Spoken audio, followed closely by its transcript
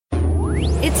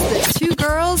It's the Two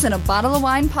Girls and a Bottle of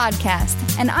Wine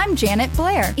podcast, and I'm Janet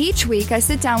Blair. Each week I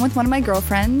sit down with one of my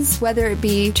girlfriends, whether it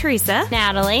be Teresa,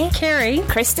 Natalie, Carrie,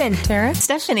 Kristen, Tara,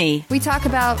 Stephanie. We talk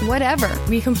about whatever.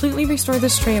 We completely restore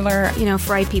this trailer.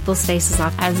 Fry people's faces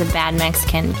off as a bad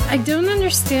Mexican. I don't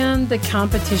understand the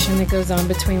competition that goes on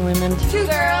between women. Two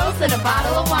girls and a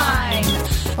bottle of wine.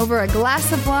 Over a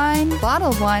glass of wine, bottle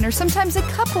of wine, or sometimes a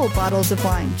couple bottles of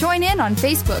wine. Join in on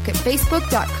Facebook at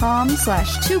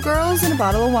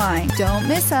facebook.com/2girlsandabottle of wine. Don't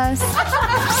miss us.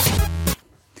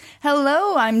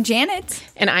 Hello, I'm Janet.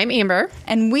 And I'm Amber.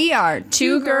 And we are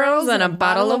Two girls and a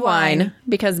bottle of wine.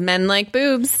 Because men like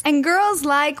boobs. And girls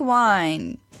like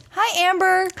wine. Hi,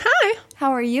 Amber. Hi.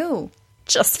 How are you?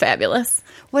 Just fabulous.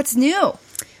 What's new?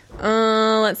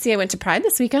 Let's see. I went to Pride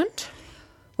this weekend.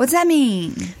 What's that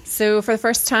mean? So for the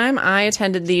first time, I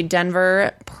attended the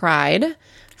Denver Pride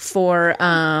for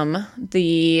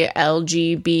the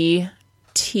LGBT.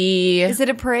 Is it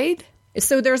a parade?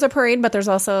 So there's a parade, but there's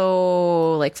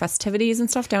also like festivities and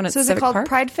stuff down at So is Civic it called Park.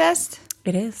 Pride Fest?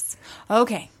 It is.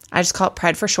 Okay. I just call it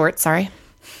Pride for short. Sorry.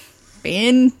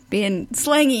 Being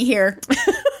slangy here.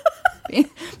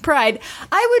 Pride.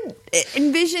 I would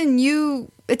envision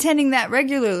you attending that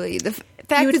regularly. The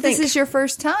fact that this is your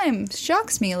first time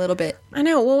shocks me a little bit. I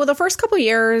know. Well, the first couple of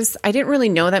years, I didn't really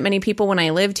know that many people when I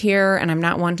lived here, and I'm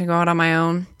not one to go out on my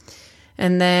own.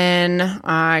 And then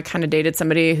I kind of dated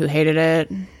somebody who hated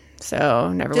it,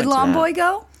 so never went to that. Did Lawn Boy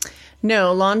go?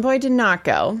 No, Lawn Boy did not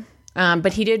go,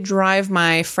 but he did drive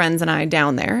my friends and I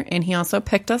down there, and he also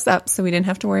picked us up, so we didn't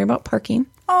have to worry about parking.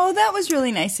 Oh, that was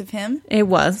really nice of him. It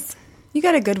was. You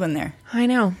got a good one there. I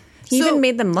know. He even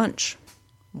made them lunch.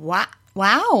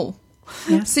 Wow.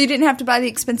 Yeah. So you didn't have to buy the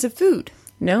expensive food?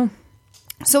 No.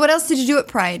 So what else did you do at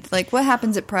Pride? Like, what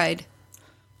happens at Pride?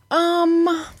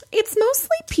 It's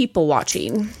mostly people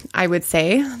watching, I would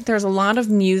say. There's a lot of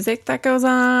music that goes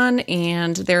on,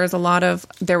 and there was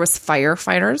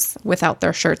firefighters without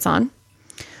their shirts on.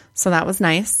 So that was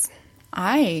nice.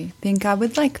 I think I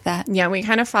would like that. Yeah, we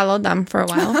kind of followed them for a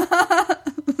while.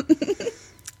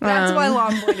 That's why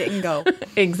Lawn Boy didn't go.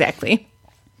 Exactly.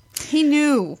 He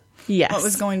knew Yes. what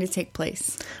was going to take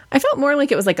place. I felt more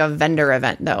like it was like a vendor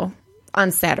event, though,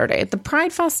 on Saturday. The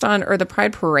Pride Fest the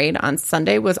Pride Parade on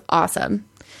Sunday was awesome.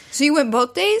 So you went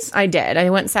both days? I did. I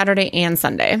went Saturday and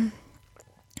Sunday.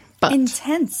 But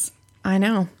Intense. I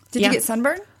know. Did you get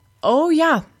sunburned? Oh,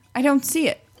 yeah. I don't see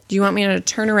it. Do you want me to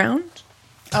turn around?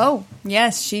 Oh,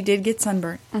 yes, she did get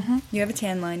sunburned. Mm-hmm. You have a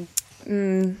tan line.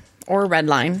 Or red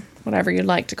line, whatever you'd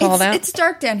like to call that. It's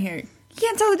dark down here. You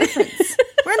can't tell the difference.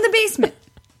 We're in the basement.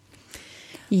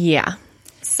 Yeah.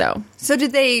 So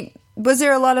was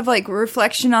there a lot of like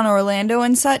reflection on Orlando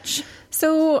and such?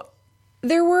 So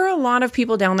there were a lot of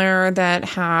people down there that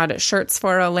had shirts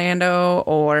for Orlando,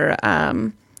 or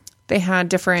they had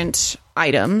different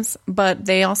items, but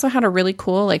they also had a really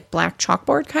cool like black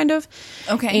chalkboard kind of.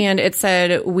 Okay. And it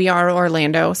said, "We are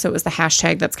Orlando." So it was the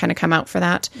hashtag that's kind of come out for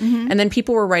that. Mm-hmm. And then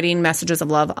people were writing messages of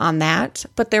love on that,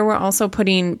 but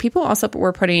people also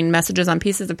were putting messages on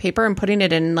pieces of paper and putting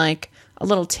it in like a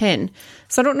little tin.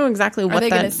 So I don't know exactly what Are they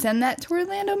going to send that to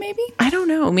Orlando maybe? I don't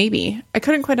know. Maybe. I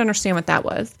couldn't quite understand what that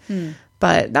was.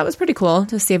 But that was pretty cool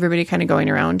to see everybody kind of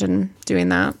going around and doing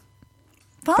that.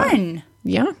 Fun. But,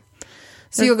 yeah.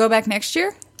 So you'll go back next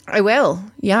year? I will.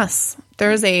 Yes.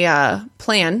 There's a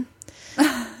plan.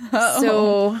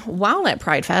 So while at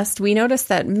Pride Fest, we noticed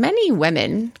that many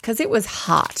women, because it was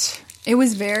hot. It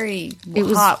was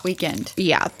hot weekend.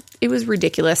 Yeah. It was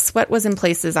ridiculous. Sweat was in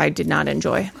places I did not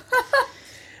enjoy.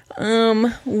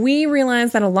 We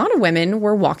realized that a lot of women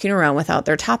were walking around without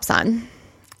their tops on.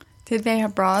 Did they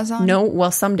have bras on? No,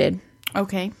 well, some did.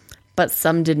 Okay. But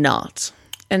some did not.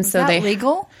 And Is that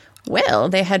legal? Well,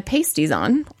 they had pasties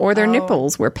on, or their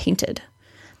nipples were painted.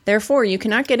 Therefore, you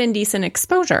cannot get indecent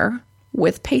exposure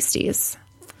with pasties.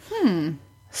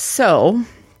 So...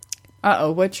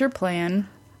 Uh-oh, what's your plan?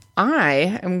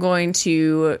 I am going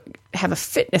to have a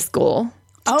fitness goal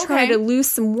to try to lose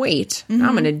some weight. Mm-hmm.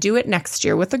 I'm going to do it next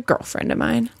year with a girlfriend of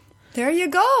mine. There you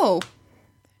go.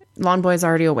 Lawn Boy's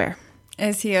already aware.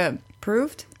 Is he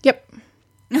approved? Yep.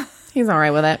 He's all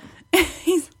right with it.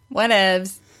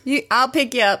 Whatevs. I'll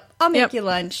pick you up. I'll make you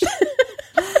lunch.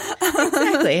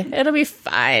 Exactly. It'll be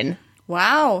fine.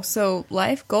 Wow. So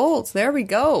life goals. There we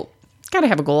go. Gotta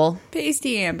have a goal.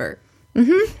 Pasty Amber.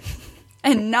 Mm-hmm.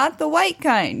 And not the white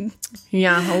kind.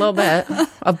 Yeah, a little bit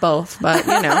of both, but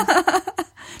you know.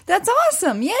 That's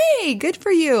awesome. Yay. Good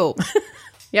for you.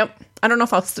 Yep. I don't know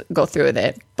if I'll go through with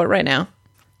it, but right now.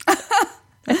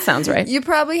 That sounds right. You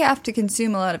probably have to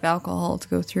consume a lot of alcohol to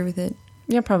go through with it.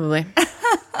 Yeah, probably.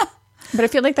 But I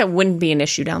feel like that wouldn't be an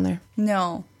issue down there.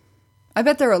 No. I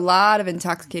bet there are a lot of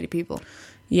intoxicated people.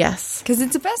 Yes. Because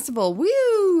it's a festival.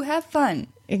 Woo! Have fun.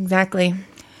 Exactly.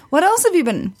 What else have you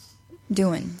been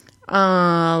doing?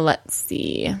 Let's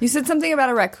see. You said something about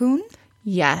a raccoon?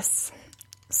 Yes.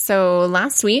 So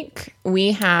last week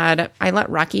I let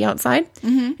Rocky outside,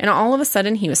 and all of a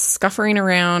sudden he was scuffering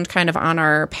around kind of on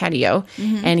our patio,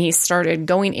 and he started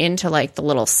going into like the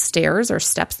little stairs or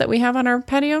steps that we have on our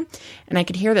patio, and I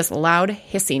could hear this loud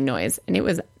hissing noise, and it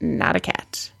was not a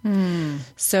cat.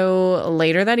 So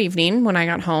later that evening when I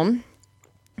got home,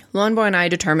 Lone Boy and I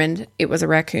determined it was a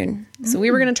raccoon. So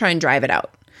we were going to try and drive it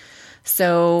out.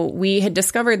 So we had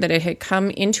discovered that it had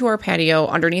come into our patio,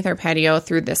 underneath our patio,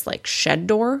 through this like shed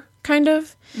door, kind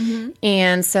of.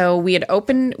 And so we had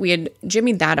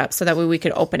jimmied that up so that way we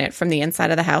could open it from the inside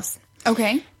of the house.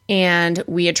 Okay. And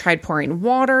we had tried pouring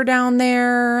water down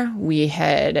there. We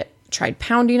had tried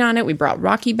pounding on it. We brought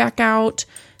Rocky back out.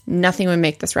 Nothing would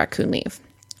make this raccoon leave.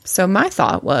 So my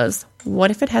thought was, what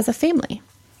if it has a family?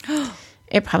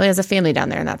 It probably has a family down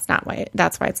there, and that's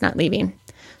why it's not leaving.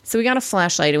 So we got a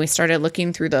flashlight and we started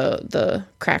looking through the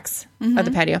cracks of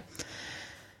the patio.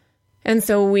 And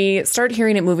so we start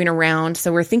hearing it moving around.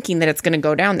 So we're thinking that it's going to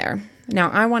go down there. Now,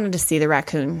 I wanted to see the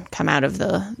raccoon come out of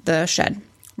the shed.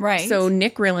 Right. So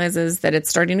Nick realizes that it's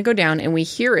starting to go down, and we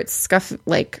hear it scuff,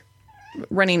 like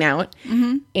running out.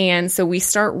 And so we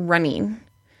start running.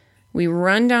 We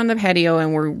run down the patio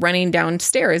and we're running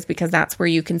downstairs because that's where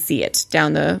you can see it,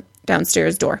 down the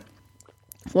downstairs door.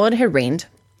 Well, it had rained.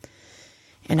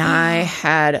 And I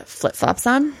had flip-flops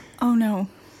on. Oh, no.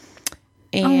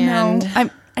 And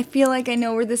I feel like I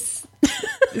know where this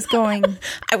is going.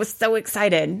 I was so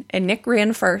excited. And Nick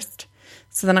ran first.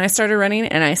 So then I started running,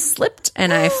 and I slipped,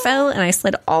 and I fell, and I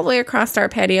slid all the way across our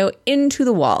patio into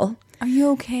the wall. Are you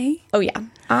okay? Oh, yeah.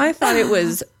 I thought it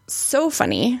was so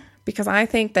funny, because I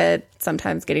think that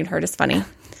sometimes getting hurt is funny.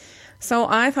 So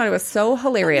I thought it was so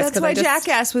hilarious. That's why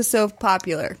Jackass was so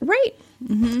popular. Right.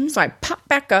 So I popped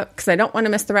back up because I don't want to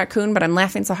miss the raccoon, but I'm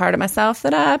laughing so hard at myself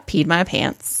that I peed my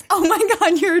pants. Oh my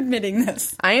God, you're admitting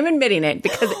this. I am admitting it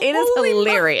because it is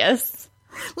hilarious.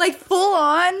 Like full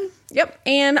on? Yep.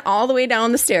 And all the way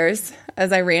down the stairs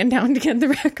as I ran down to get the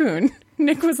raccoon,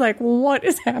 Nick was like, what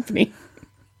is happening?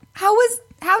 How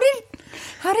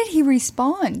did he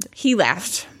respond? He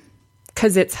laughed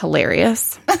because it's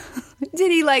hilarious.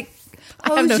 Did he like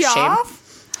hose you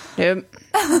off? Nope.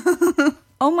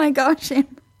 Oh my gosh.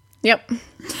 Yep.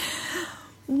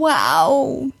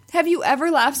 Wow. Have you ever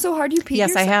laughed so hard you peed Yes,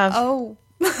 yourself? I have. Oh.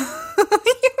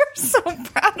 You were so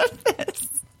proud of this.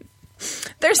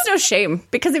 There's no shame,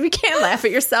 because if you can't laugh at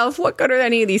yourself, what good are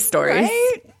any of these stories?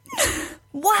 Right?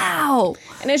 Wow.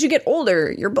 And as you get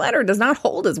older, your bladder does not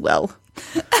hold as well.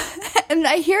 And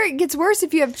I hear it gets worse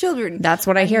if you have children. That's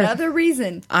what I hear. Another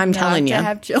reason I'm telling you. to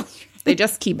have children. They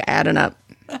just keep adding up.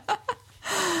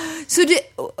 So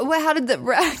how did the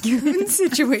raccoon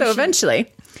situation? So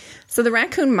eventually, the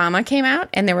raccoon mama came out,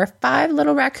 and there were 5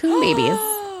 little raccoon babies.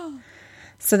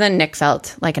 So then Nick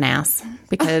felt like an ass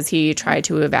because he tried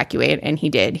to evacuate, and he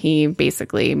did. He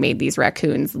basically made these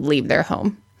raccoons leave their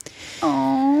home.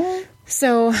 Aww.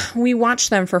 So we watched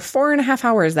them for 4.5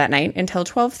 hours that night until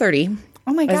 12:30.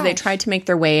 Oh my gosh. As they tried to make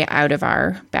their way out of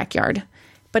our backyard.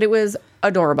 But it was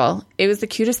adorable. It was the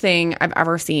cutest thing I've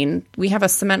ever seen. We have a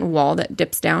cement wall that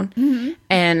dips down,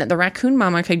 and the raccoon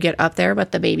mama could get up there,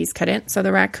 but the babies couldn't. So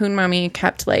the raccoon mommy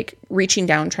kept like reaching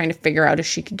down, trying to figure out if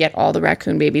she could get all the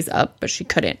raccoon babies up, but she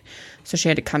couldn't. So she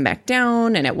had to come back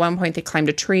down, and at one point they climbed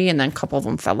a tree, and then a couple of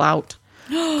them fell out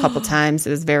a couple times.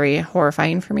 It was very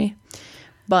horrifying for me.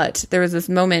 But there was this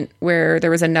moment where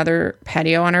there was another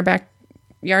patio on our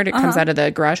backyard. It comes out of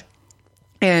the garage.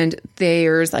 And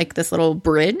there's like this little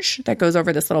bridge that goes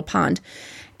over this little pond.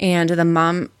 And the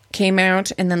mom came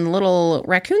out, and then the little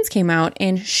raccoons came out,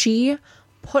 and she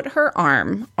put her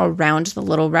arm around the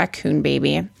little raccoon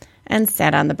baby and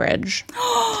sat on the bridge.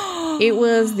 It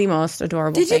was the most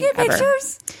adorable thing ever. Did you get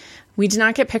pictures? We did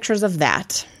not get pictures of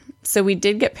that. So we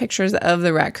did get pictures of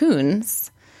the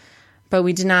raccoons, but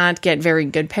we did not get very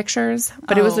good pictures.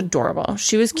 But it was adorable.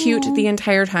 She was cute the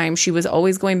entire time. She was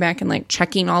always going back and like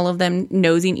checking all of them,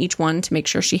 nosing each one to make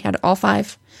sure she had all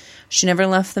 5. She never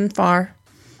left them far.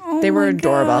 They were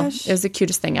adorable. Gosh. It was the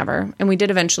cutest thing ever. And we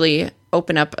did eventually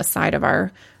open up a side of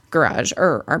our garage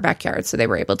or our backyard so they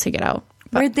were able to get out.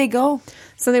 But, where'd they go?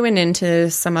 So they went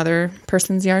into some other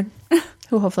person's yard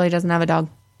who hopefully doesn't have a dog.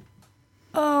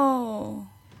 Oh.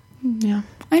 Yeah.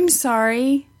 I'm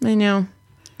sorry. I know.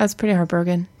 I was pretty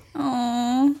heartbroken.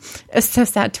 Oh. It's so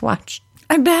sad to watch.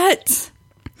 I bet.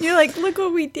 You're like, look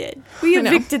what we did. We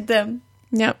evicted them.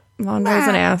 Yep. Lawn Boy's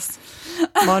an ass.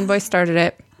 Lawn Boy started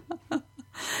it.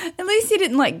 And least he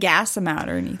didn't like gas them out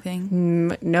or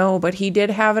anything. No, but he did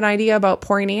have an idea about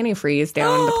pouring antifreeze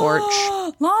down the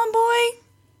porch. Lawn boy?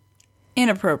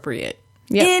 Inappropriate.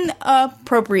 Yep.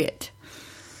 Inappropriate.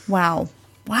 Wow.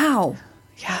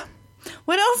 Yeah.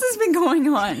 What else has been going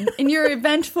on in your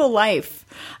eventful life?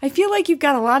 I feel like you've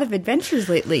got a lot of adventures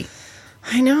lately.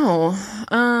 I know.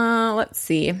 Let's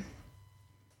see. I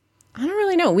don't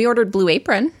really know. We ordered Blue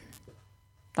Apron.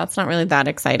 That's not really that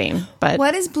exciting, but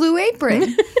What is Blue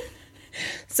Apron?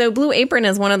 so Blue Apron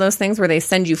is one of those things where they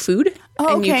send you food,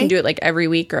 and you okay. can do it like every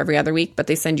week or every other week, but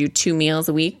they send you 2 meals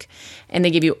a week, and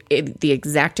they give you the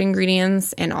exact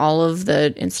ingredients and all of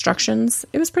the instructions.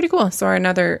 It was pretty cool. So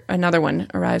another one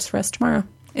arrives for us tomorrow.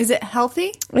 Is it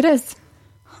healthy? It is.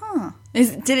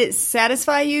 Did it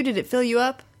satisfy you? Did it fill you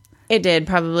up? It did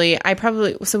probably.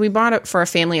 So we bought it for a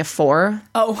family of 4.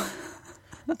 Oh,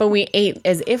 But we ate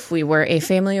as if we were a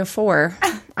family of 4.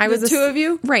 I was 2 of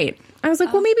you? Right. I was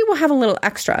like, well, maybe we'll have a little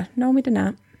extra. No, we did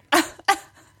not.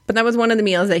 But that was one of the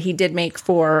meals that he did make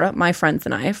for my friends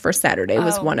and I for Saturday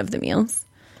was one of the meals.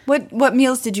 what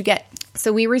meals did you get?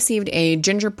 So we received a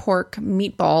ginger pork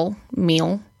meatball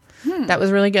meal. That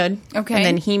was really good. Okay. And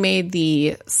then he made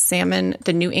the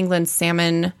New England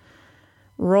salmon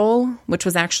roll, which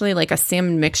was actually like a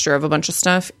salmon mixture of a bunch of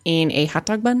stuff in a hot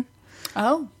dog bun.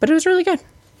 Oh, But it was really good.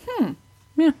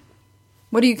 Yeah.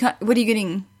 what are you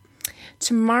getting?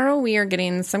 Tomorrow we are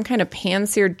getting some kind of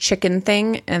pan-seared chicken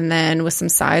thing, and then with some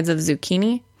sides of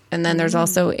zucchini. And then there's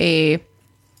also a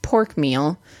pork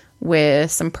meal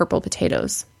with some purple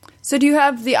potatoes. So do you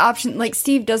have the option? Like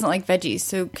Steve doesn't like veggies,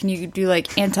 so can you do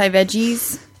like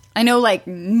anti-veggies? I know like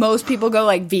most people go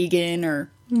like vegan or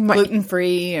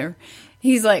gluten-free, or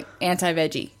he's like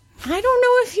anti-veggie. I don't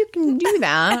know if you can do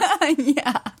that.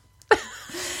 Yeah.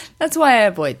 That's why I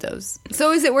avoid those.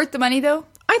 So is it worth the money though?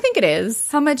 I think it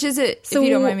is. How much is it, if you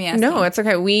don't mind me asking? No, it's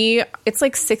okay. It's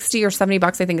like $60 or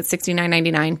 $70. I think it's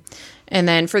 $69.99, and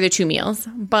then for the 2 meals.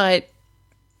 But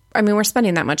I mean, we're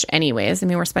spending that much anyways. I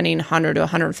mean, we're spending $100 to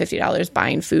 $150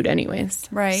 buying food anyways.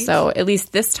 Right. So at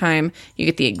least this time you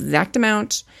get the exact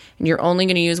amount, and you're only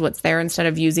going to use what's there instead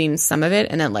of using some of it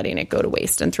and then letting it go to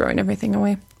waste and throwing everything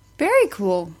away. Very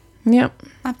cool. Yep.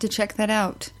 I'll have to check that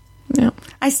out. Yep.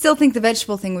 I still think the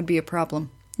vegetable thing would be a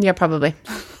problem. Yeah, probably.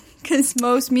 Because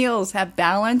most meals have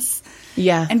balance.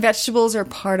 Yeah. And vegetables are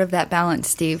part of that balance,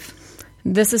 Steve.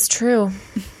 This is true.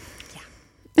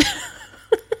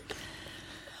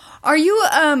 Are you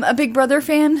a Big Brother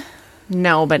fan?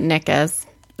 No, but Nick is.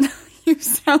 You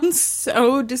sound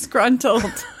so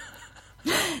disgruntled.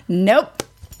 Nope.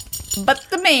 But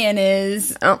the man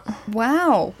is. Oh.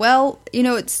 Wow. Well,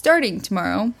 it's starting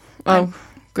tomorrow. Oh,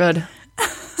 good.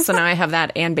 So now I have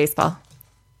that and baseball.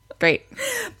 Great.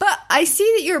 But I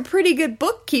see that you're a pretty good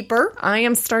bookkeeper. I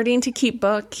am starting to keep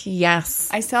book. Yes.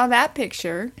 I saw that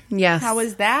picture. Yes. How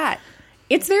was that?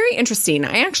 It's very interesting.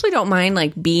 I actually don't mind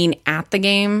like being at the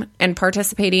game and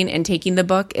participating and taking the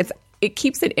book. It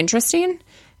keeps it interesting,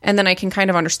 and then I can kind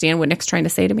of understand what Nick's trying to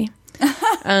say to me.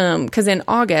 Because in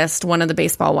August, one of the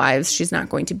baseball wives, she's not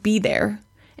going to be there,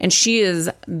 and she is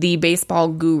the baseball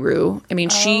guru. I mean,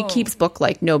 she keeps book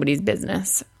like nobody's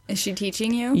business. Is she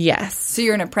teaching you? Yes. So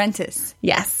you're an apprentice.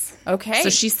 Yes. Okay. So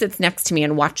she sits next to me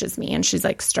and watches me, and she's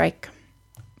like, strike,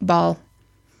 ball,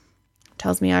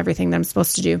 tells me everything that I'm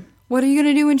supposed to do. What are you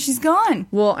going to do when she's gone?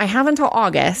 Well, I have until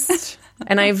August,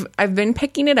 and I've been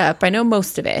picking it up. I know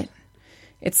most of it.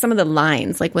 It's some of the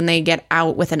lines, like when they get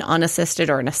out with an unassisted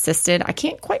or an assisted. I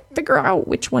can't quite figure out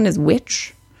which one is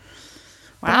which.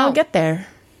 Wow. But I'll get there.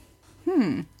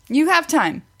 You have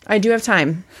time. I do have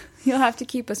time. You'll have to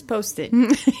keep us posted.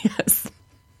 Yes.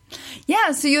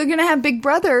 Yeah, so you're going to have Big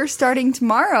Brother starting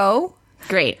tomorrow.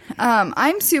 Great.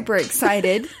 I'm super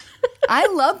excited. I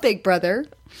love Big Brother.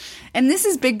 And this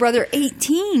is Big Brother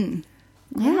 18.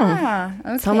 Yeah.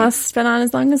 Okay. It's almost been on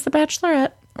as long as The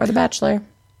Bachelorette or The Bachelor.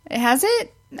 Has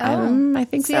it? I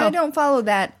think See, so. I don't follow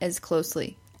that as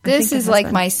closely. think This it is has like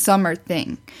been. my summer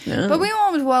thing. No. But we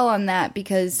won't dwell on that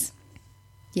because,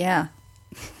 yeah.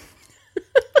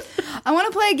 I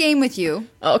want to play a game with you.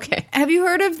 Okay. Have you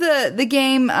heard of the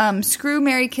game Screw,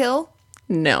 Marry, Kill?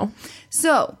 No.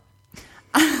 So,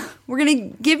 we're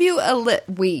going to give you a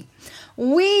We,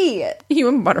 You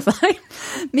and Butterfly.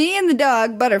 me and the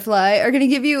dog, Butterfly, are going to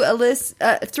give you a list,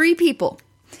 3 people.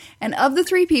 And of the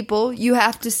 3 people, you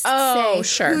have to say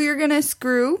sure. who you're going to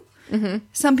screw. Mm-hmm.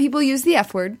 Some people use the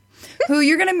F word. Who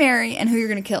you're going to marry and who you're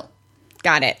going to kill.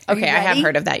 Got it. Okay, you I have ready?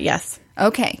 heard of that, yes.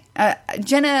 Okay.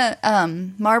 Jenna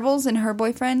Marbles and her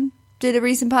boyfriend did a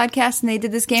recent podcast, and they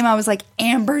did this game. I was like,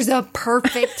 Amber's a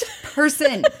perfect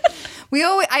person.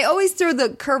 I always throw the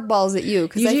curveballs at you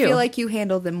because You I do. feel like you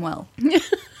handle them well.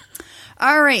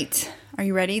 All right. Are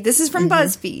you ready? This is from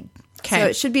BuzzFeed. Okay. So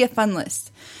it should be a fun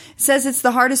list. It says it's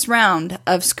the hardest round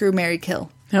of Screw, Marry,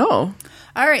 Kill. Oh.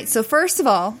 All right. So first of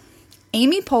all,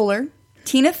 Amy Poehler,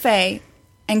 Tina Fey,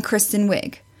 and Kristen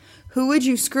Wiig. Who would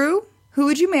you screw? Who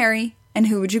would you marry? And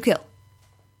who would you kill?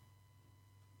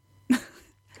 I'm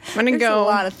going to There's go. a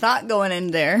lot of thought going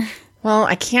in there. Well,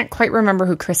 I can't quite remember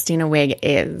who Christina Wiig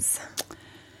is.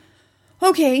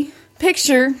 Okay.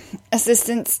 Picture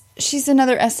assistants. She's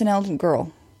another SNL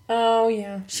girl. Oh,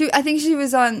 yeah. I think she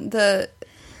was on the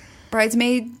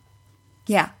Bridesmaid.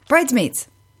 Yeah, Bridesmaids.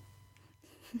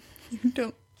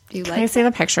 Do you Can I like? see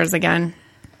the pictures again?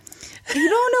 You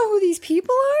don't know who these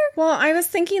people are? Well, I was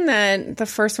thinking that the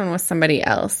first one was somebody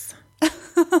else.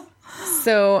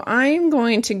 So I'm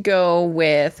going to go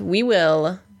with Who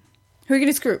are you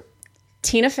gonna screw?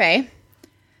 Tina Fey.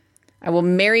 I will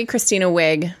marry Christina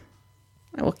Wiig.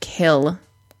 I will kill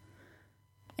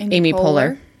Amy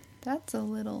Poehler. That's a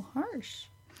little harsh.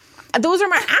 Those are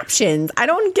my options. I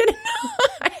don't get it.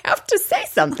 I have to say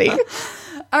something.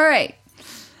 All right.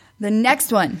 The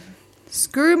next one.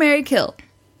 Screw, marry, kill.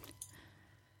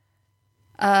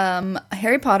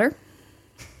 Harry Potter,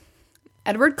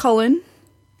 Edward Cullen,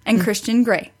 and Christian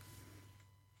Grey.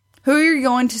 Who are you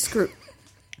going to screw?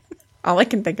 All I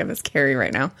can think of is Carrie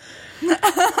right now.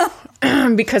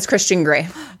 Because Christian Grey.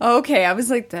 Okay, I was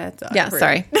like, that's awkward. Yeah,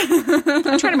 sorry.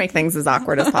 I'm trying to make things as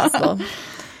awkward as possible.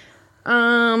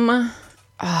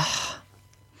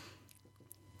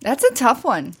 That's a tough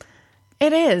one.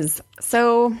 It is.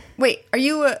 So, Wait, are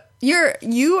you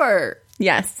you are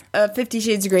yes. a 50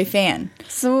 Shades of Grey fan?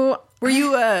 So, Were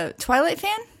you a Twilight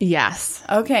fan? yes.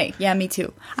 Okay, yeah, me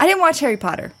too. I didn't watch Harry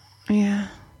Potter. Yeah.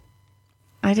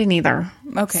 I didn't either.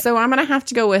 Okay. So, I'm going to have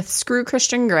to go with screw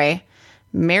Christian Grey,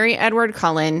 marry Edward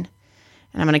Cullen,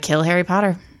 and I'm going to kill Harry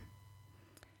Potter.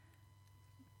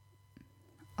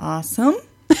 Awesome.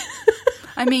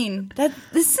 I mean,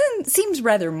 this seems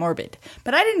rather morbid,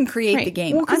 but I didn't create the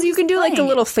game. Well, because I'm you can just do like a playing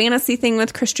little it. fantasy thing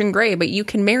with Christian Grey, but you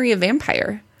can marry a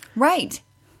vampire. Right.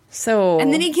 So,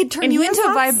 And then he could turn and you he into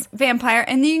has a lots- vampire,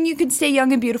 and then you could stay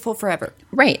young and beautiful forever.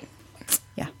 Right.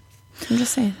 Yeah. I'm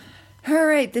just saying. All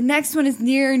right, the next one is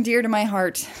near and dear to my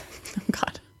heart. Oh,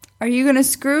 God. Are you going to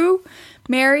screw,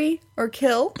 marry, or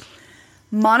kill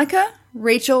Monica,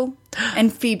 Rachel,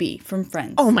 and Phoebe from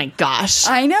Friends? Oh, my gosh.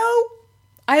 I know.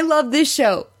 I love this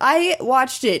show. I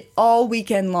watched it all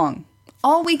weekend long.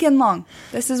 All weekend long.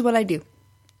 This is what I do.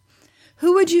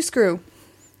 Who would you screw?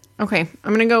 Okay,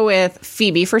 I'm going to go with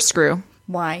Phoebe for screw.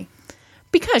 Why?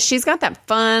 Because she's got that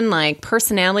fun, like,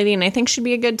 personality, and I think she'd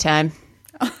be a good time.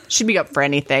 She'd be up for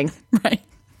anything. Right.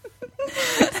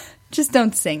 Just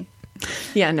don't sing.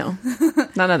 Yeah, no.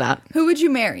 None of that. Who would you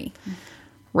marry?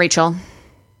 Rachel.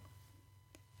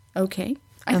 Okay.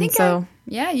 I And think so,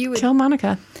 yeah, you would. kill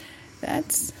Monica.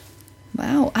 That's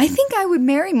wow. I think I would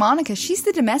marry Monica. She's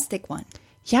the domestic one.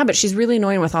 Yeah, but she's really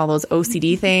annoying with all those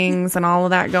OCD things and all of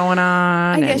that going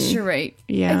on. I guess and you're right.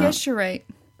 Yeah. I guess you're right.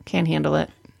 Can't handle it.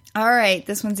 All right,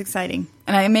 this one's exciting.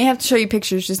 And I may have to show you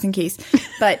pictures just in case.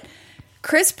 But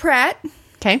Chris Pratt,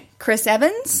 Okay. Chris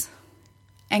Evans,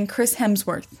 and Chris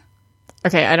Hemsworth.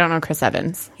 Okay, I don't know Chris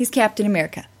Evans. He's Captain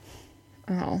America.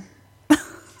 Oh.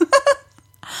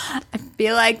 I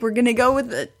feel like we're going to go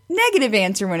with a negative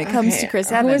answer when it comes to Chris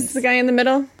Who Evans. was the guy in the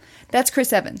middle? That's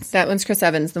Chris Evans. That one's Chris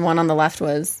Evans. The one on the left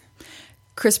was...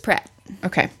 Chris Pratt.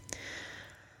 Okay.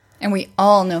 And we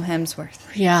all know Hemsworth.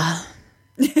 Yeah.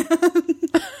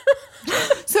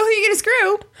 So who are you going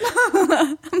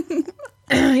to screw?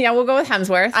 Yeah, we'll go with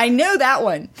Hemsworth. I know that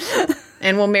one.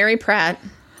 And we'll marry Pratt.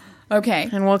 Okay.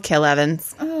 And we'll kill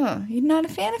Evans. Oh, you're not a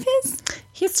fan of his?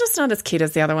 He's just not as cute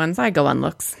as the other ones. I go on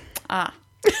looks. Ah.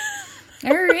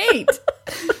 All right.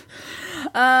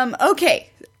 Okay.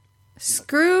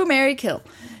 Screw, marry, kill.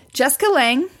 Jessica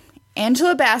Lange,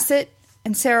 Angela Bassett,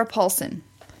 and Sarah Paulson.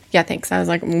 Yeah, thanks. I was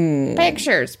like,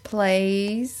 Pictures,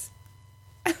 please.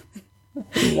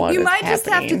 what You is might just have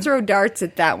to happening? throw darts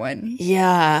at that one.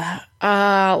 Yeah.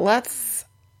 Let's...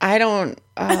 I don't...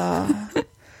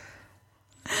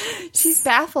 She's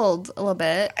baffled a little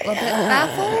bit. A little bit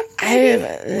baffled?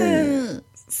 I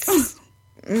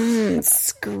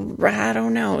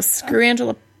don't know. Screw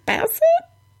Angela Bassett?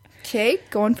 Okay,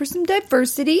 going for some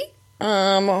diversity.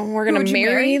 We're would gonna you marry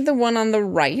marry? the one on the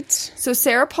right. So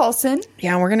Sarah Paulson,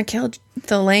 Yeah, we're gonna kill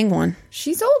the Lang one.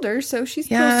 she's older, so she's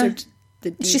Yeah. closer to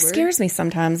the D She word. scares me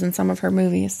sometimes in some of her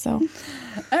movies, so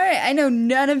All right, I know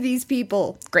none of these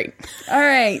people. great. All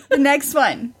right, the next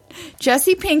one.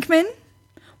 Jesse Pinkman,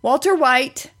 Walter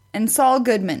White, and Saul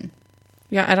Goodman.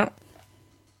 Yeah, I don't...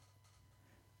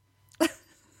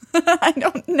 I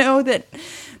don't know that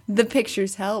the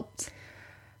pictures helped.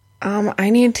 I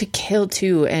need to kill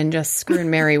 2 and just screw and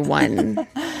marry 1.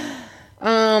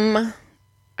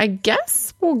 I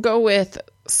guess we'll go with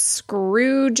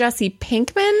screw Jesse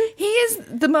Pinkman. He is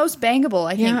the most bangable,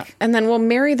 I think. And then we'll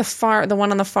marry the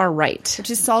one on the far right. Which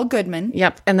is Saul Goodman.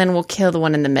 Yep. And then we'll kill the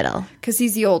one in the middle. Because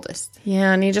he's the oldest.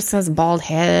 Yeah, and he just has bald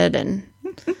head, and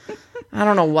I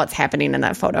don't know what's happening in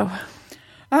that photo.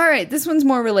 All right, this one's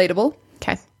more relatable.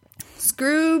 Okay.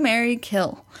 Screw, marry,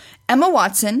 kill. Emma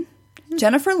Watson,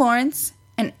 Jennifer Lawrence,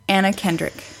 and Anna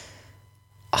Kendrick.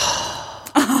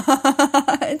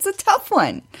 It's a tough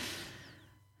one.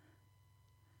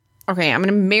 Okay, I'm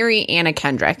going to marry Anna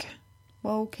Kendrick.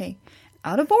 Well, okay.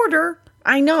 Out of order.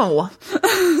 I know.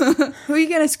 Who are you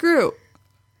going to screw?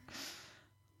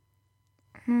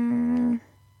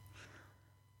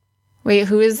 Wait,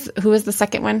 who is the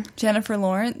second one? Jennifer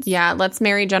Lawrence. Yeah, let's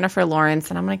marry Jennifer Lawrence,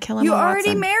 and I'm going to kill Emma You Watson.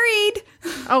 already married.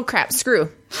 Oh, crap. Screw.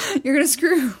 You're going to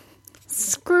screw.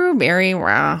 Screw Mary.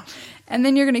 Wow. And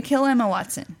then you're going to kill Emma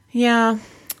Watson. Yeah.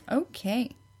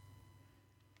 Okay.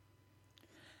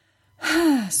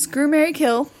 Screw, marry,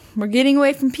 kill. We're getting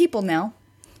away from people now.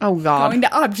 Oh, God. Going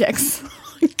to objects.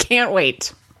 Can't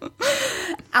wait.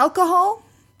 Alcohol,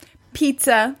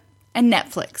 pizza, and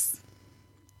Netflix.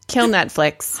 Kill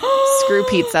Netflix. Screw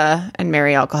pizza and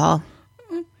marry alcohol.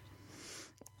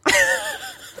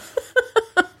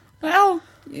 Wow.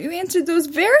 You answered those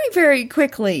very, very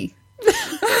quickly.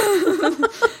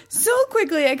 So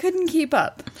quickly, I couldn't keep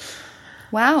up.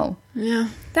 Wow. Yeah.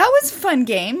 That was a fun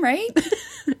game, right?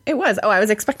 It was. Oh, I was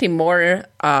expecting more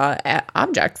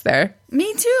objects there.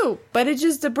 Me too. But it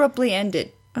just abruptly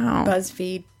ended. Oh.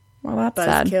 BuzzFeed. Well, that's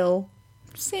sad. Buzzkill.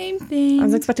 Same thing. I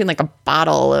was expecting like a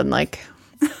bottle and like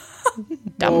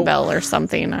dumbbell or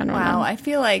something. I don't know. Wow, I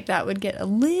feel like that would get a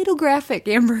little graphic,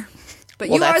 Amber. But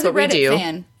Well, you are that's the what we Reddit do.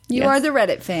 fan. You Yes. are the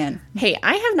Reddit fan. Hey,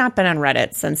 I have not been on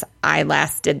Reddit since I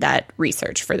last did that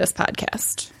research for this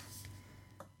podcast.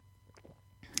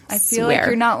 I feel like Swear.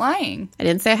 you're not lying. I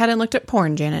didn't say I hadn't looked at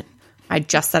porn, Janet. I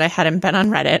just said I hadn't been on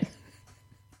Reddit.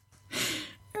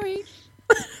 All right.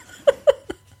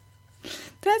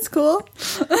 That's cool.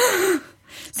 So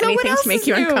what Anything else to make is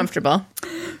you new? uncomfortable.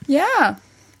 Yeah.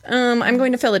 I'm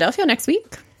going to Philadelphia next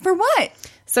week. For what?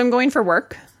 So I'm going for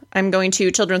work. I'm going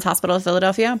to Children's Hospital of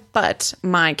Philadelphia, but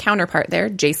my counterpart there,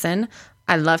 Jason,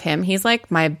 I love him. He's like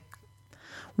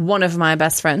one of my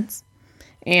best friends.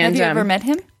 And Have you ever met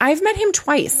him? I've met him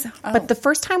twice, but the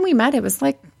first time we met, it was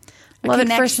like love at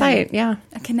first sight. Yeah.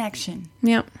 A connection.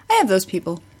 Yeah. I have those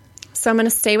people. So I'm going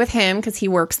to stay with him because he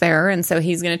works there. And so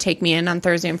he's going to take me in on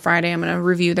Thursday and Friday. I'm going to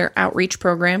review their outreach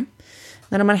program.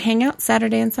 Then I'm going to hang out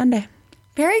Saturday and Sunday.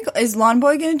 Very cool. Is Lawn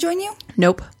Boy going to join you?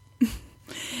 Nope.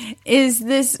 Is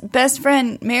this best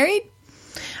friend married?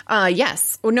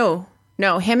 Yes. Oh, no.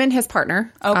 Him and his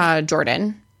partner,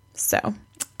 Jordan. So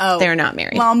they're not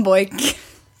married. Lawn Boy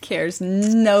cares.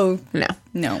 No.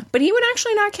 No. But he would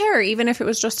actually not care, even if it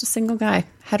was just a single guy,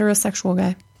 heterosexual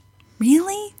guy.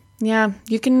 Really? Yeah.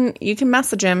 You can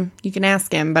message him. You can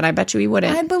ask him, but I bet you he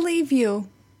wouldn't. I believe you.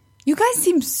 You guys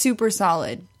seem super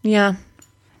solid. Yeah.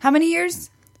 How many years?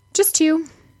 Just 2.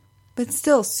 But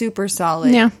still super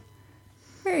solid. Yeah.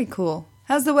 Very cool.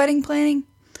 How's the wedding planning?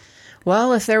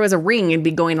 Well, if there was a ring, it'd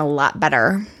be going a lot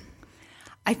better.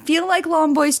 I feel like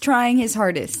Lawn Boy's trying his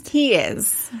hardest. He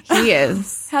is. He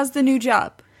is. How's the new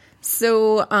job?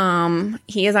 So,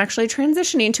 he is actually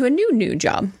transitioning to a new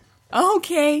job.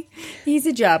 Okay. He's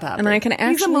a job hopper. And I can He's a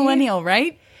actually- millennial,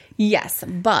 right? Yes,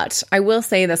 but I will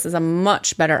say this is a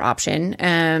much better option.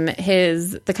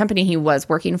 The company he was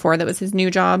working for, that was his new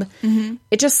job,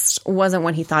 it just wasn't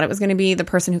what he thought it was going to be. The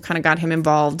person who kind of got him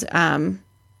involved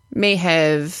may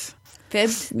have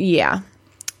Fibbed?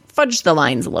 fudged the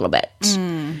lines a little bit.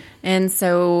 And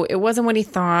so it wasn't what he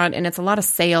thought, and it's a lot of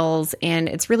sales, and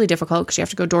it's really difficult because you have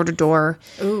to go door to door.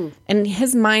 Ooh. And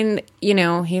his mind,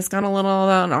 he's got a little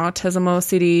autism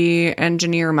OCD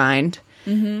engineer mind.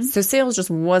 So sales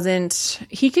just wasn't,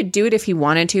 he could do it if he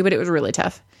wanted to, but it was really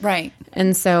tough. Right.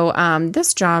 And so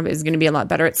this job is going to be a lot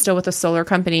better. It's still with a solar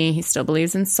company. He still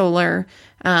believes in solar,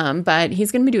 but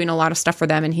he's going to be doing a lot of stuff for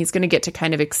them, and he's going to get to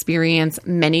kind of experience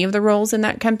many of the roles in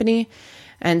that company.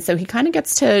 And so he kind of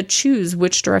gets to choose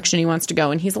which direction he wants to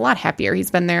go, and he's a lot happier. He's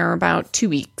been there about 2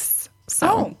 weeks. So,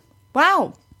 Oh,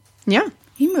 wow. yeah.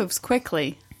 He moves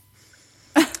quickly.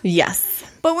 Yes.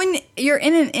 But when you're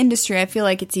in an industry, I feel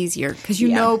like it's easier because you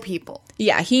know people.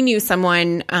 Yeah, he knew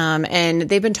someone, and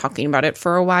they've been talking about it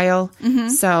for a while.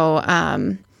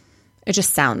 So it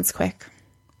just sounds quick.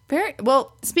 Very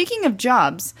well. Speaking of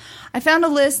jobs, I found a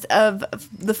list of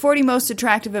the 40 most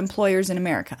attractive employers in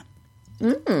America.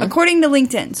 according to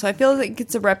LinkedIn. So I feel like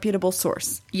it's a reputable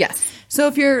source. Yes. So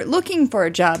if you're looking for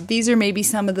a job, these are maybe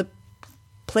some of the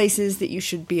places that you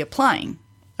should be applying.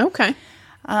 Okay.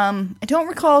 I don't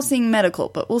recall seeing medical,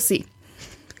 but we'll see.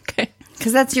 Okay.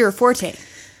 Because that's your forte.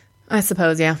 I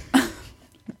suppose, yeah.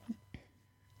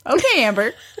 Okay,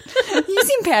 Amber. You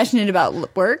seem passionate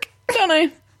about work. Don't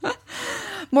I?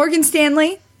 Morgan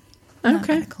Stanley. Not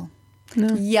Okay. medical.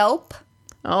 Yelp.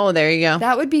 Oh, there you go.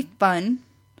 That would be fun.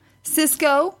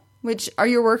 Cisco, which are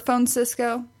your work phones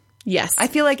Cisco? Yes. I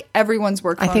feel like everyone's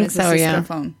work phone I think is so, a Cisco yeah.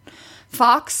 phone.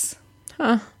 Fox.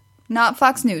 Huh. Not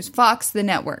Fox News. Fox, the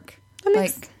network. That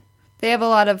makes- They have a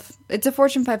lot of... It's a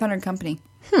Fortune 500 company.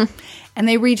 And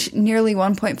they reach nearly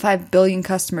 1.5 billion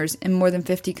customers in more than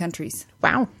 50 countries.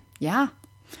 Wow. Yeah.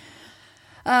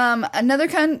 Another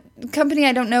company,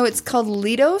 I don't know, it's called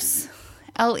Leidos.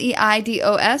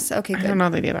 Leidos. Okay, I don't good. know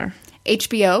that either.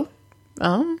 HBO.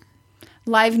 Oh.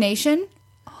 Live Nation.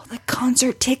 Oh, the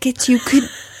concert tickets you could...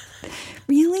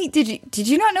 Really? Did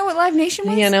you not know what Live Nation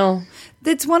was? Yeah, no.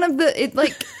 That's one of the... It,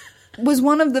 like, was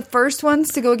one of the first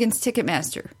ones to go against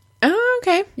Ticketmaster. Oh,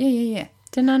 okay. Yeah.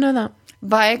 Did not know that.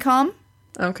 Viacom,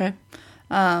 Okay.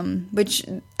 which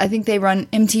I think they run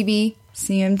MTV,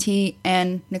 CMT,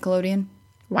 and Nickelodeon.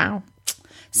 Wow.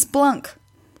 Splunk.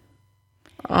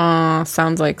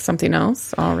 Sounds like something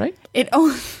else. All right. It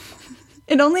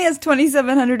only has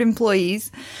 2,700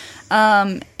 employees,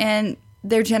 and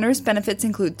their generous benefits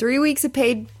include 3 weeks of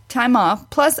paid time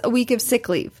off, plus a week of sick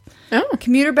leave, Oh,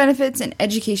 commuter benefits, and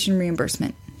education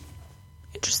reimbursement.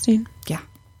 interesting. Yeah.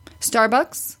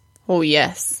 Starbucks. Oh,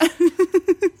 yes.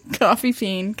 Coffee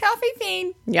Fiend.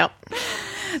 Yep.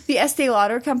 The Estee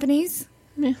Lauder companies.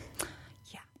 Yeah.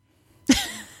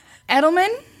 Edelman.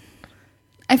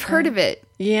 I've heard of it.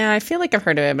 Yeah, I feel like I've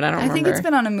heard of it, but I don't I remember. think it's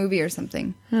been on a movie or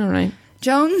something. All right.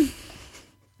 Joan.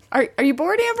 Are you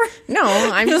bored, Amber? No,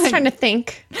 I'm just trying to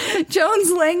think.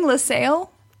 Jones Lang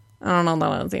LaSalle. I don't know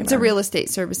that was either. It's a real estate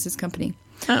services company.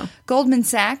 Oh, Goldman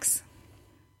Sachs.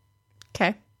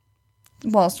 okay.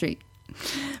 Wall Street.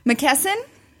 McKesson.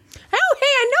 Oh, hey,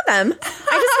 I know them. I just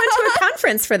went to a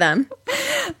conference for them.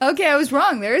 Okay, I was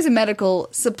wrong. There is a medical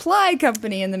supply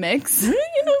company in the mix.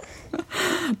 You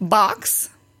know. Box.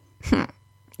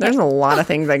 There's a lot of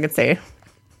things I could say,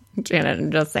 Janet.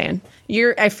 I'm just saying.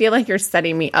 I feel like you're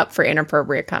setting me up for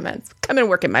inappropriate comments. Come and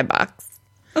work in my box.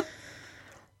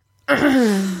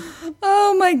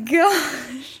 Oh my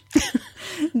gosh.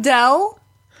 Dell.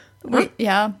 Wait,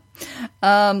 yeah.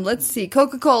 Let's see.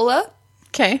 Coca-Cola.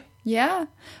 Okay. Yeah.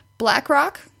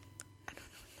 BlackRock.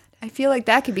 I feel like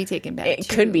that could be taken back. It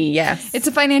too. could be, yes. It's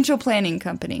a financial planning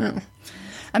company.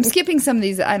 I'm skipping some of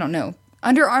these. I don't know.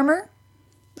 Under Armour.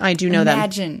 I do know them.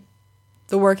 Imagine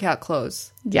the workout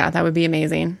clothes. Yeah, that would be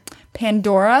amazing.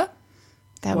 Pandora.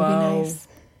 That would Whoa. be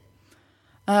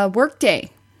nice.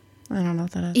 Workday. I don't know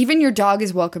what that is. Even your dog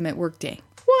is welcome at Workday.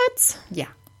 What? Yeah.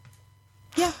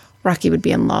 Yeah. Rocky would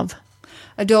be in love.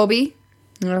 Adobe.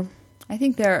 No. I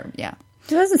think they're, yeah.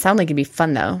 It doesn't sound like it'd be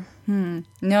fun, though.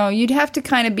 No, you'd have to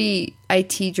kind of be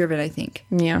IT driven, I think.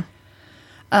 Yeah.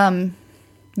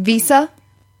 Visa.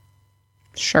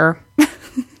 Sure.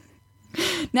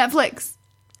 Netflix.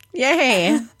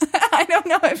 Yay. I don't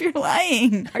know if you're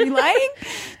lying. Are you lying?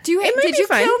 It might Did be you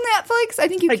fine. kill Netflix? I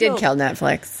think you I killed. did kill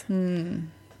Netflix.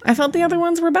 I felt the other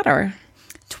ones were better.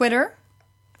 Twitter.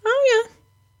 Oh,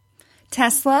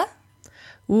 Tesla.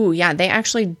 yeah. Ooh, yeah. They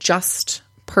actually just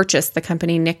purchased the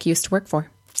company Nick used to work for.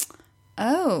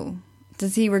 Oh.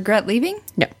 Does he regret leaving?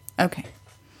 No. Okay.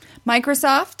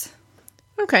 Microsoft.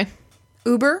 Okay.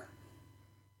 Uber.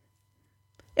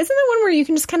 Isn't that one where you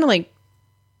can just kind of like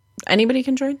anybody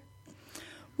can join?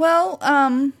 Well,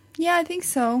 yeah, I think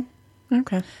so.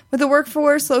 Okay. With a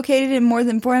workforce located in more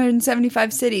than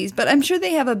 475 cities, but I'm sure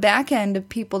they have a back end of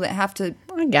people that have to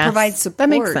I guess. provide support. That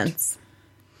makes sense.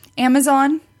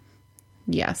 Amazon,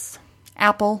 Yes.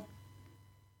 Apple,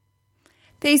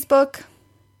 Facebook,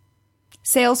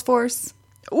 Salesforce.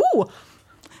 Ooh.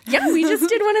 Yeah, we just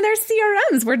did one of their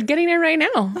CRMs. We're getting it right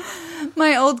now.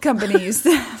 My old company used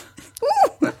to have.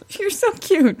 Ooh, you're so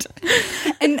cute.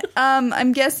 And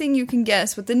I'm guessing you can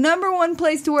guess what the number one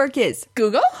place to work is.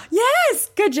 Google? Yes,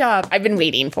 good job. I've been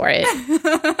waiting for it.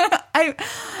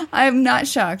 I'm not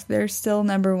shocked. They're still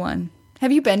number one.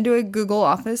 Have you been to a Google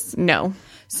office? No.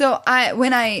 So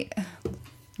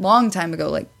long time ago,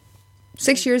 like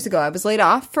 6 years ago, I was laid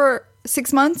off for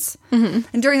 6 months. Mm-hmm.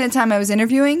 And during that time I was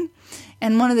interviewing,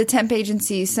 and one of the temp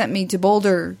agencies sent me to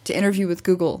Boulder to interview with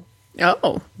Google.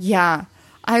 Oh. Yeah.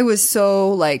 I was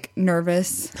so like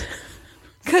nervous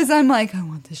because I'm like, I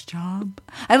want this job.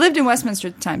 I lived in Westminster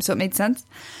at the time, so it made sense.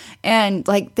 And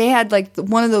like they had like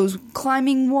one of those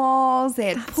climbing walls.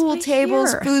 They had pool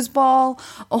tables, foosball,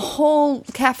 a whole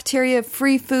cafeteria of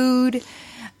free food,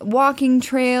 walking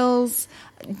trails,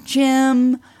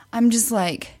 gym. I'm just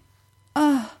like,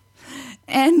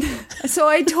 and so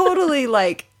I totally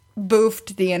like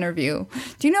boofed the interview.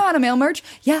 Do you know how to mail merch?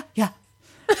 Yeah.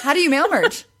 How do you mail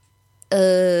merch?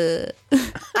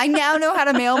 I now know how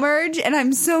to mail merge, and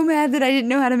I'm so mad that I didn't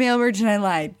know how to mail merge and I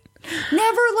lied. Never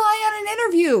lie on an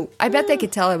interview. I bet they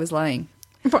could tell I was lying.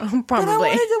 Probably. But I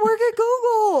wanted to work at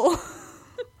Google.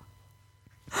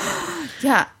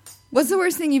 Yeah. What's the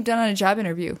worst thing you've done on a job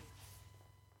interview?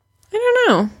 I don't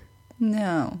know.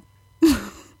 No.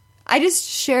 I just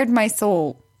shared my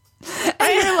soul.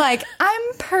 And you're like, I'm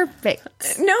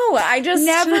perfect. No, I just...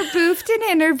 Never boofed an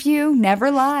interview. Never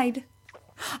lied.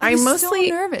 I'm mostly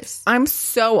so nervous. I'm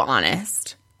so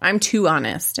honest. I'm too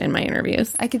honest in my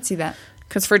interviews. I could see that.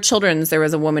 Because for children's, there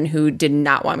was a woman who did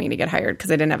not want me to get hired because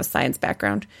I didn't have a science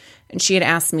background. And she had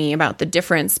asked me about the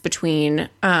difference between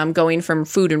going from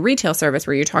food and retail service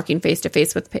where you're talking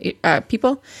face-to-face with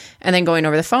people and then going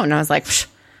over the phone. And I was like,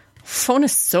 phone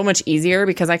is so much easier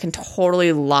because I can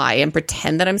totally lie and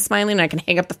pretend that I'm smiling and I can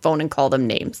hang up the phone and call them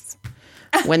names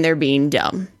when they're being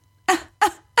dumb.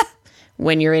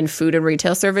 When you're in food and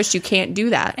retail service, you can't do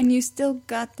that. And you still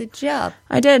got the job.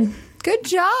 I did. Good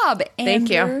job, Amber. Thank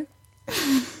you.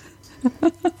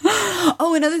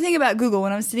 Oh, another thing about Google,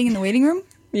 when I was sitting in the waiting room,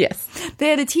 Yes. they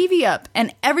had a TV up,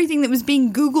 and everything that was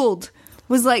being Googled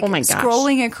was like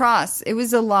scrolling across. It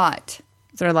was a lot.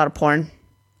 Is there a lot of porn?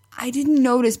 I didn't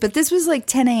notice, but this was like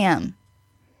 10 a.m.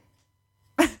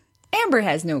 Amber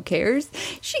has no cares.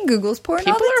 She Googles porn all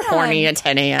the time. People are horny at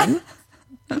 10 a.m.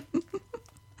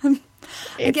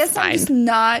 I guess fine. I'm just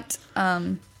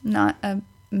not a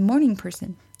morning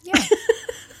person. Yeah.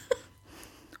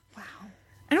 Wow.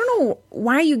 I don't know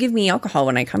why you give me alcohol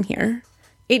when I come here.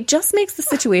 It just makes the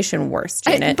situation worse,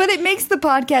 Janet. But it makes the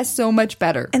podcast so much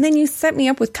better. And then you set me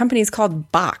up with companies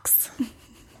called Box.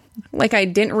 Like I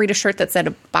didn't read a shirt that said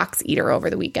a Box Eater over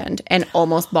the weekend and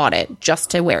almost bought it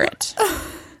just to wear it.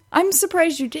 I'm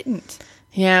surprised you didn't.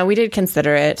 Yeah, we did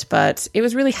consider it, but it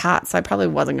was really hot, so I probably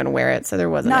wasn't going to wear it, so there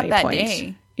wasn't any point. Not that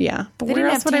day. Yeah, but they where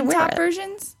didn't else have would I wear top it?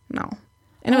 Versions? No.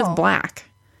 And it was black.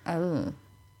 Oh.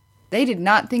 They did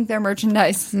not think their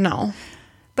merchandise. No.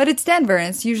 But it's Denver, and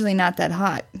it's usually not that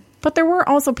hot. But there were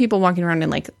also people walking around in,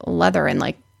 like, leather and,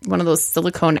 like, one of those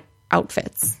silicone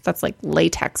outfits. That's, like,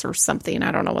 latex or something.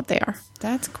 I don't know what they are.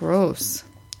 That's gross.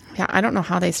 Yeah, I don't know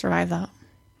how they survive that.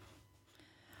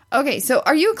 Okay, so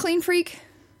are you a clean freak?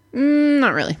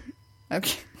 Not really.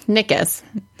 Okay. Nick is.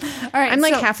 All right. I'm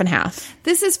like half and half.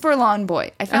 This is for Lawn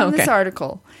Boy. I found this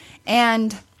article.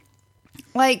 And,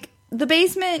 like, the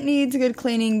basement needs a good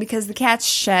cleaning because the cats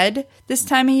shed this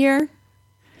time of year.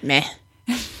 Meh.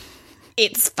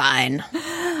 It's fine.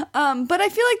 But I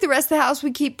feel like the rest of the house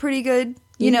we keep pretty good.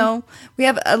 You know, we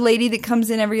have a lady that comes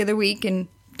in every other week and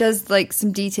does, like,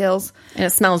 some details. And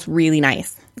it smells really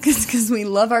nice. Because we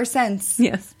love our scents.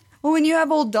 Yes. Well, when you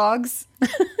have old dogs.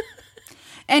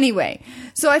 Anyway,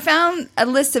 so I found a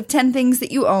list of 10 things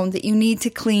that you own that you need to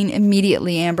clean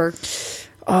immediately, Amber.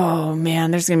 Oh,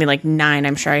 man. There's going to be like 9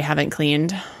 I'm sure I haven't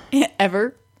cleaned.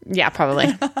 Ever? Yeah,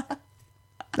 probably.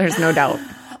 There's no doubt.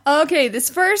 Okay, this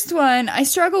first one I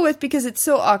struggle with because it's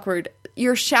so awkward.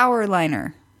 Your shower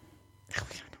liner.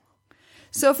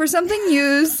 So for something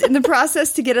used in the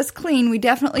process to get us clean, we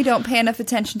definitely don't pay enough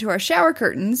attention to our shower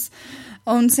curtains.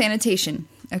 Own sanitation.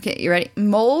 Okay, you ready?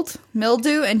 Mold,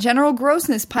 mildew, and general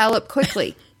grossness pile up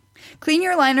quickly. Clean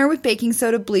your liner with baking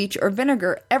soda, bleach, or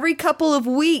vinegar every couple of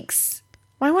weeks.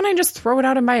 Why wouldn't I just throw it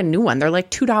out and buy a new one? They're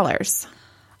like $2.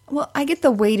 Well, I get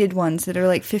the weighted ones that are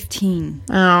like $15.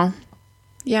 Oh.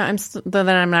 Yeah, then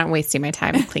I'm not wasting my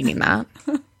time cleaning that.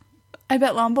 I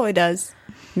bet Lawn Boy does.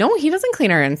 No, he doesn't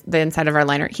clean the inside of our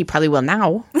liner. He probably will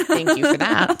now. Thank you for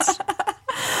that.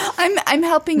 I'm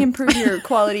helping improve your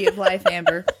quality of life,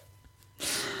 Amber.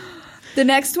 The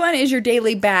next one is your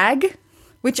daily bag,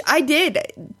 which I did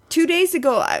 2 days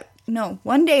ago.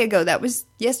 1 day ago. That was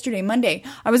yesterday, Monday.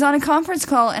 I was on a conference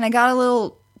call and I got a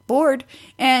little bored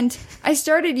and I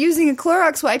started using a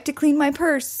Clorox wipe to clean my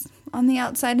purse on the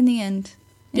outside and the end.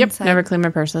 Yep, inside. never clean my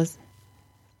purses.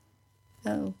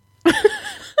 Oh.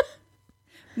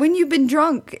 When you've been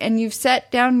drunk and you've set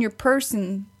down your purse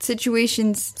in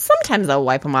situations... Sometimes I'll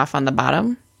wipe them off on the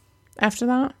bottom after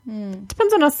that.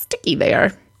 Depends on how sticky they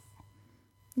are.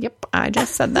 Yep, I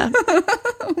just said that.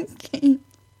 Okay.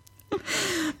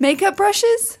 Makeup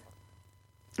brushes?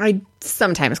 I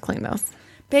sometimes clean those.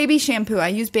 Baby shampoo. I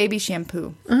use baby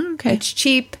shampoo. Oh, okay. It's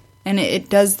cheap and it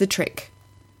does the trick.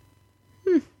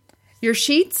 Your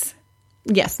sheets?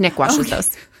 Yes, Nick washes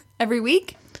those. Every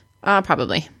week?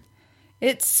 Probably.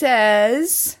 It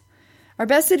says, our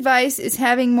best advice is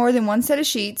having more than one set of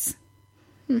sheets.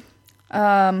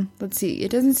 Let's see.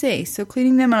 It doesn't say. So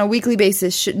cleaning them on a weekly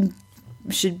basis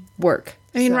should work.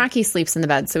 I mean, So- Rocky sleeps in the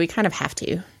bed, so we kind of have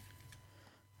to.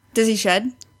 Does he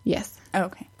shed? Yes. Oh,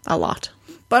 okay. A lot.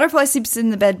 Butterfly sleeps in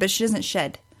the bed, but she doesn't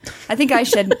shed. I think I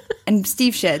shed, and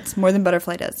Steve sheds more than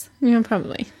Butterfly does. Yeah,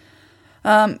 probably.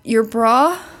 Your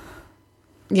bra?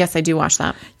 Yes, I do wash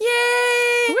that.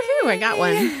 Yay! Woohoo, I got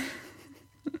one.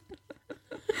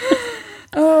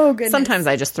 Oh, goodness. Sometimes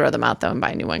I just throw them out, though, and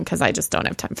buy a new one because I just don't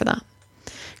have time for that.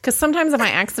 Because sometimes if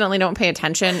I accidentally don't pay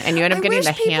attention and you end up getting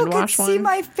the hand wash I one. wish people could see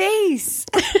my face.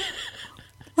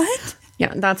 What?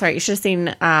 Yeah, that's right. You should have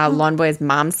seen Lawn Boy's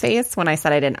mom's face when I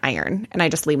said I didn't iron. And I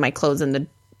just leave my clothes in the...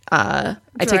 I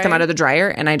take them Dryer? out of the dryer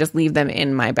and I just leave them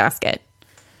in my basket.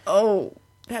 Oh,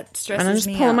 that stresses And I just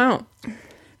me pull them out.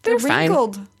 They're fine.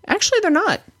 wrinkled. Actually, they're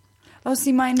not. Oh,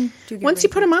 see, mine do get Once you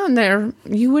put them on there,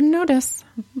 you wouldn't notice.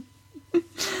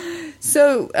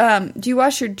 So, do you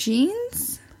wash your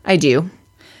jeans? I do.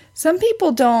 Some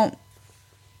people don't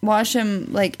wash them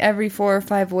like every 4 or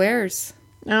 5 wears.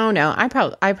 Oh, no. I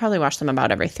probably wash them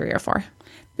about every 3 or 4.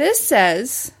 This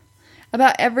says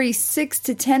about every 6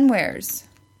 to 10 wears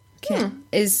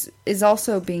is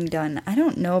also being done. I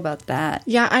don't know about that.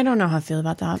 Yeah, I don't know how I feel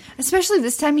about that. Especially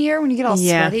this time of year when you get all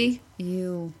Yeah. sweaty.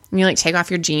 Ew. And you, like, take off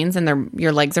your jeans and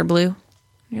your legs are blue. And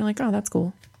you're like, oh, that's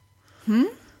cool.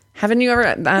 Haven't you ever...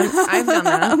 I've done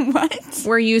that. What?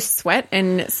 Where you sweat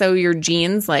and so your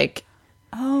jeans, like,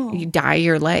 you dye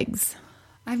your legs.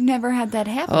 I've never had that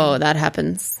happen. Oh, that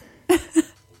happens.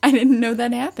 I didn't know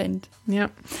that happened.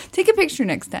 Yep. Take a picture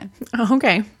next time. Oh,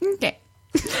 okay. Okay.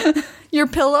 Your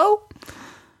pillow?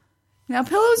 Now,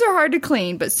 pillows are hard to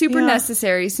clean, but super Yeah.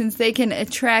 necessary since they can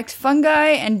attract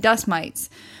fungi and dust mites,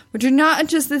 which are not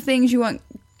just the things you want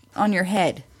on your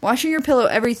head. Washing your pillow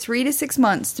every 3 to 6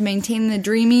 months to maintain the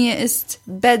dreamiest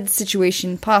bed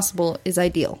situation possible is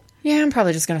ideal. Yeah, I'm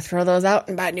probably just going to throw those out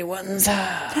and buy new ones.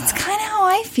 That's kind of how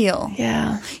I feel.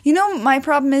 Yeah. You know, my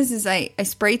problem is I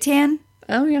spray tan,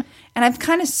 Oh, yeah. and I've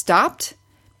kind of stopped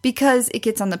because it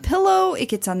gets on the pillow, it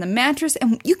gets on the mattress,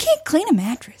 and you can't clean a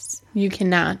mattress. You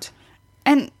cannot.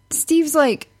 And Steve's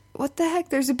like, what the heck?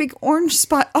 There's a big orange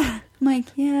spot. I'm like,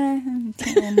 yeah, I'm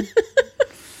tan.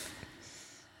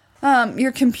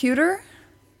 Your computer?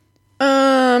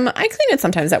 I clean it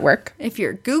sometimes at work. If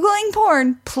you're Googling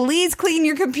porn, please clean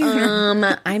your computer. I'm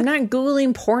not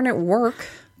Googling porn at work.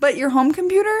 But your home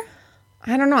computer?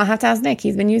 I don't know. I'll have to ask Nick.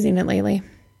 He's been using it lately.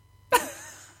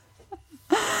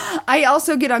 I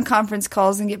also get on conference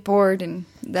calls and get bored, and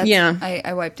that's Yeah.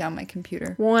 I wipe down my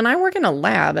computer. Well, and I work in a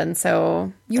lab, and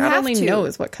so God have only to.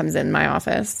 knows what comes in my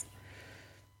office.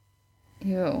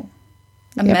 Ew.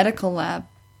 A medical lab.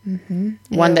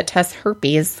 One that tests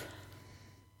herpes.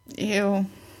 Ew.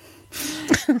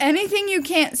 Anything you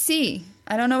can't see.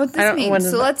 I don't know what I this don't- means, what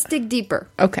is so that? let's dig deeper.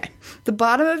 Okay. The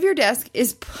bottom of your desk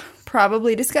is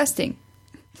probably disgusting.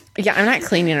 Yeah, I'm not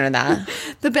cleaning under that.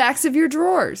 The backs of your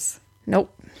drawers.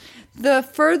 Nope. The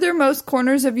furthermost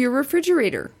corners of your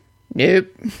refrigerator. Nope.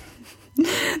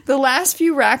 The last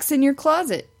few racks in your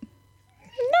closet.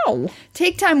 No.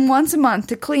 Take time once a month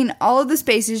to clean all of the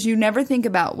spaces you never think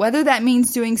about, whether that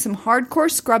means doing some hardcore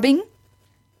scrubbing,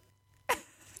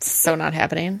 So not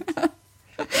happening.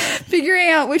 figuring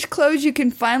out which clothes you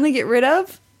can finally get rid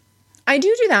of. I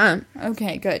do that.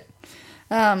 Okay, good.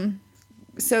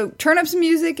 So turn up some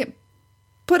music and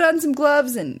put on some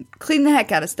gloves and clean the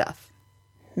heck out of stuff.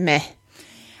 Meh.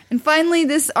 And finally,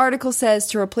 this article says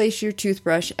to replace your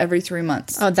toothbrush every 3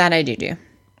 months. Oh, that I do.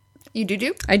 You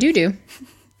do? I do.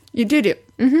 You do.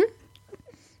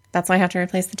 That's why I have to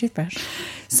replace the toothbrush.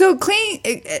 So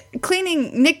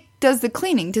cleaning, Nick does the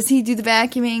cleaning. Does he do the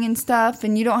vacuuming and stuff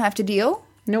and you don't have to deal?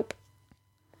 Nope.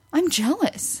 I'm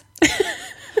jealous.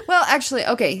 Well, actually,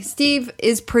 okay, Steve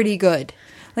is pretty good.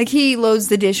 Like, he loads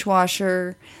the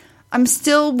dishwasher. I'm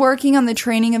still working on the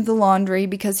training of the laundry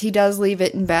because he does leave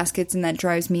it in baskets and that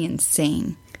drives me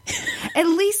insane. At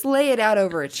least lay it out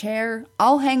over a chair.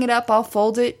 I'll hang it up, I'll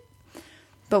fold it.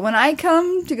 But when I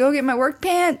come to go get my work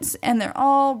pants and they're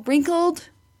all wrinkled...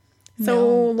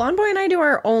 So Lawn Boy and I do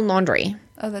our own laundry.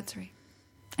 Oh, that's right.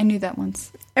 I knew that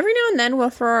once. Every now and then we'll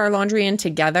throw our laundry in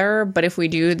together, but if we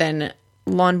do, then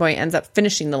Lawn Boy ends up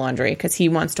finishing the laundry because he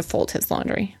wants to fold his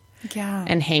laundry Yeah.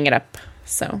 and hang it up.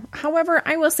 So, however,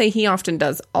 I will say he often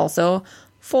does also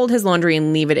fold his laundry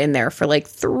and leave it in there for like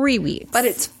 3 weeks. But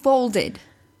it's folded.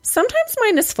 Sometimes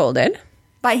mine is folded.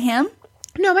 By him?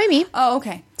 No, by me. Oh,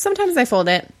 okay. Sometimes I fold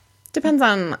it. Depends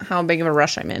on how big of a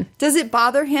rush I'm in. Does it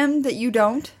bother him that you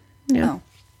don't? No.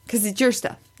 Because it's your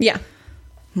stuff. Yeah.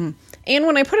 And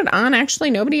when I put it on, actually,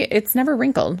 it's never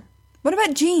wrinkled. What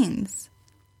about jeans?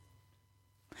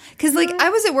 Because, like, I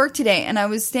was at work today, and I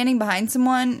was standing behind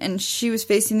someone, and she was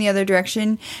facing the other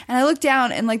direction, and I looked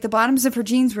down, and, like, the bottoms of her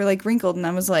jeans were, like, wrinkled, and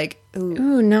I was like,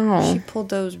 ooh, no. She pulled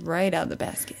those right out of the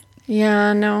basket.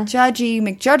 Yeah, no. Judgy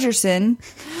McJudgerson,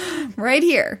 right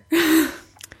here. Mine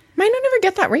don't ever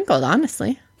get that wrinkled,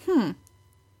 honestly.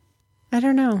 I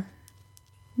don't know.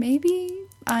 Maybe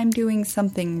I'm doing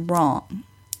something wrong.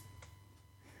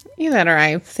 Either that or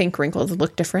I think wrinkles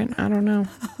look different. I don't know.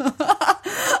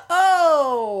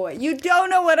 Oh, you don't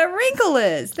know what a wrinkle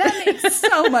is. That makes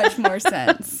so much more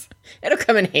sense. It'll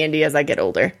come in handy as I get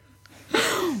older.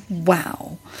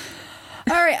 Wow.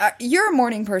 All right. You're a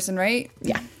morning person, right?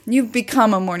 Yeah. You've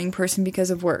become a morning person because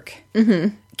of work.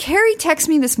 Mm-hmm. Carrie texted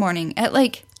me this morning at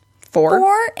like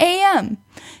 4 a.m.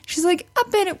 She's like,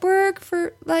 I've been at work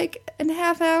for like a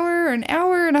half hour or an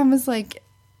hour. And I was like,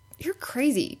 you're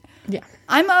crazy. Yeah.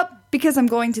 I'm up because I'm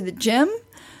going to the gym.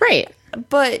 Right.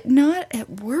 But not at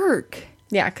work.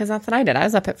 Yeah, because that's what I did. I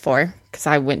was up at 4 because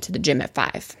I went to the gym at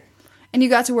 5. And you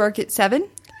got to work at 7?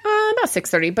 About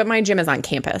 6:30, but my gym is on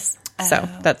campus. So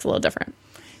that's a little different.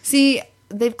 See,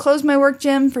 they've closed my work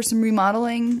gym for some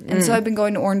remodeling. And so I've been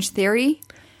going to Orange Theory.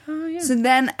 Oh, yeah. So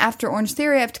then after Orange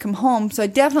Theory, I have to come home. So I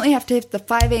definitely have to hit the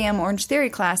 5 a.m. Orange Theory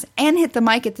class and hit the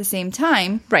mic at the same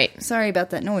time. Right. Sorry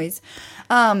about that noise.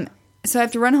 So I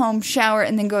have to run home, shower,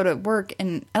 and then go to work.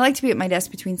 And I like to be at my desk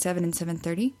between 7 and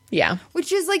 7:30. Yeah.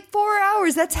 Which is like 4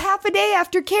 hours. That's half a day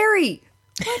after Carrie.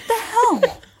 What the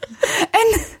hell?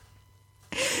 And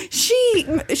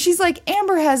she's like,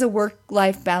 Amber has a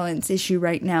work-life balance issue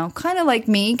right now. Kind of like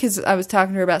me, because I was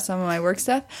talking to her about some of my work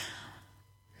stuff.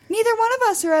 Neither one of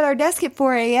us are at our desk at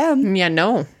 4 a.m. Yeah,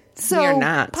 no. So, we are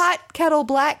not. Pot, kettle,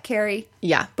 black, Carrie.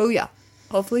 Yeah. Booyah.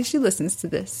 Hopefully she listens to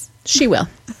this. She will.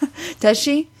 Does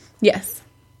she? Yes.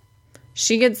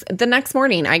 She gets, the next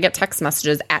morning, I get text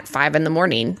messages at 5 in the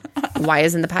morning. Why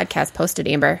isn't the podcast posted,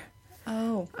 Amber?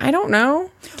 Oh. I don't know.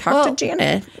 Talk to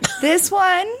Janet. This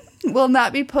one will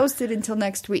not be posted until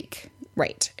next week.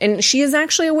 Right. And she is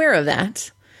actually aware of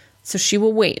that. So she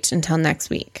will wait until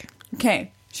next week.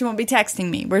 Okay. She won't be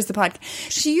texting me. Where's the podcast?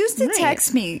 She used to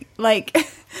text me, like,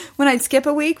 when I'd skip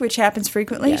a week, which happens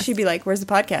frequently, she'd be like, where's the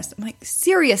podcast? I'm like,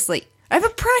 seriously, I have a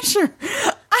pressure.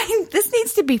 This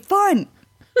needs to be fun.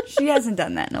 She hasn't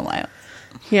done that in a while.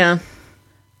 Yeah.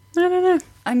 I don't know.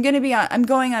 I'm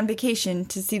going on vacation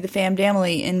to see the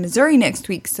family in Missouri next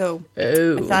week, so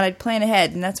I thought I'd plan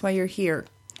ahead, and that's why you're here.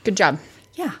 Good job.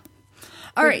 Yeah.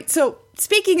 All right, so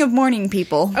speaking of morning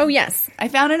people. Oh, yes. I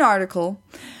found an article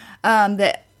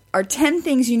that are 10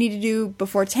 things you need to do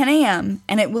before 10 a.m.,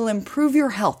 and it will improve your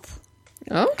health.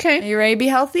 Okay. Are you ready to be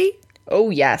healthy? Oh,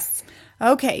 yes.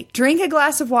 Okay. Drink a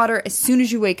glass of water as soon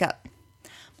as you wake up.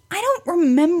 I don't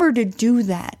remember to do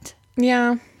that.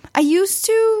 Yeah. I used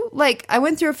to, like, I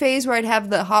went through a phase where I'd have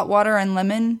the hot water and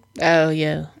lemon. Oh,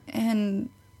 yeah. And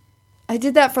I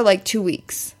did that for like 2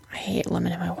 weeks. I hate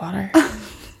lemon in my water. I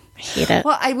hate it.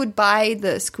 Well, I would buy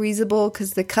the squeezable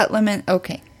because the cut lemon,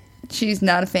 okay. She's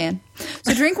not a fan.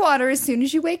 So drink water as soon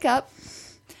as you wake up.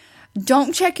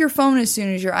 Don't check your phone as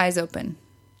soon as your eyes open.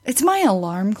 It's my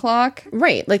alarm clock.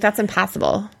 Right. Like, that's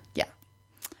impossible. Yeah.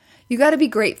 You got to be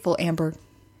grateful, Amber.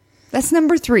 That's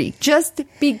number 3. Just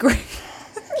be grateful.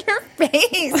 Your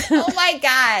face. Oh, my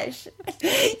gosh.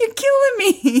 You're killing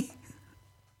me.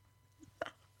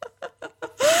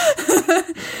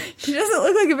 She doesn't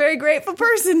look like a very grateful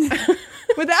person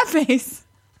with that face.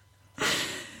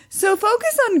 So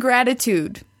focus on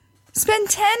gratitude. Spend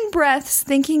 10 breaths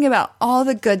thinking about all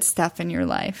the good stuff in your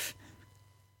life.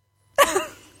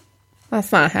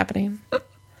 That's not happening.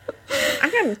 I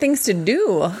got things to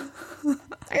do.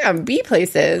 I got to be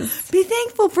places. Be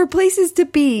thankful for places to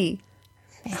be.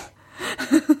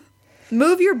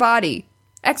 Move your body.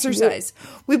 Exercise.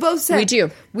 We both said. We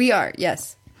do. We are,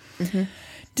 yes. Mm-hmm.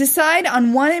 Decide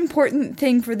on one important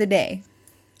thing for the day.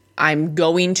 I'm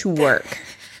going to work.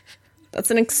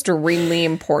 That's an extremely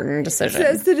important decision. It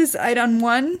says to decide on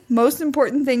one most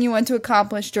important thing you want to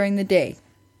accomplish during the day.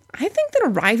 I think that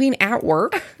arriving at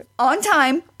work on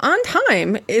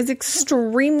time is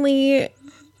extremely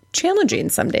challenging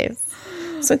some days.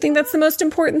 So I think that's the most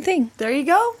important thing. There you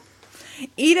go.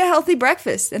 Eat a healthy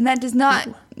breakfast, and that does not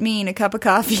mean a cup of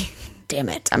coffee. Damn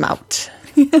it, I'm out.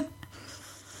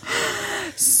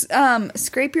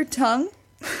 Scrape your tongue.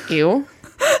 Ew.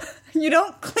 You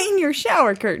don't clean your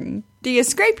shower curtain. Do you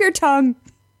scrape your tongue?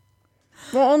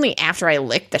 Well, only after I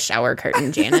lick the shower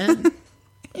curtain, Janet.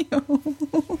 Do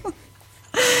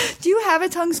you have a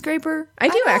tongue scraper? I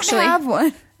do, actually. I have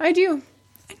one. I do.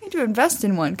 I need to invest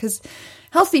in one because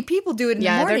Healthy people do it in the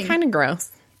morning. Yeah, they're kind of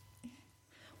gross.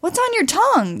 What's on your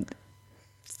tongue?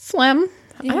 Phlegm.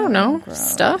 Yeah, I don't know.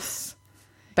 gross. Stuff.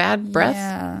 Bad breath.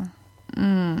 Yeah.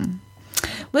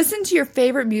 Listen to your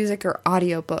favorite music or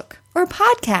audiobook or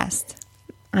podcast.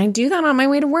 I do that on my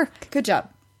way to work. Good job.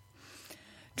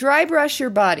 Dry brush your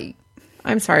body.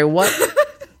 I'm sorry, what?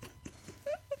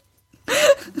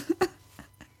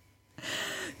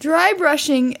 Dry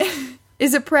brushing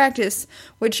is a practice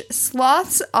which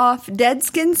sloughs off dead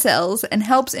skin cells and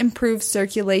helps improve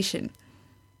circulation.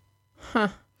 Huh.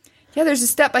 Yeah, there's a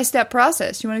step-by-step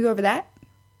process. You want to go over that?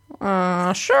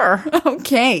 Sure.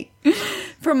 Okay.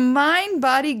 From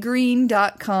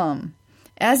mindbodygreen.com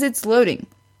as it's loading.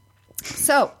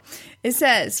 So, it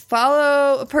says,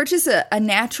 purchase a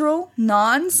natural,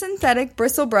 non-synthetic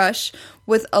bristle brush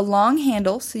with a long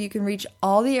handle so you can reach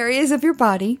all the areas of your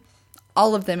body.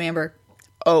 All of them, Amber.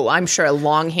 Oh, I'm sure a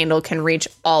long handle can reach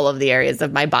all of the areas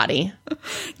of my body.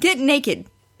 Get naked.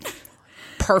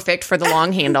 Perfect for the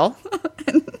long handle.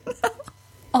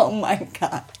 Oh my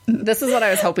God. This is what I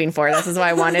was hoping for. This is why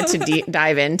I wanted to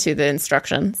dive into the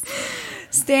instructions.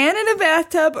 Stand in a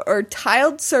bathtub or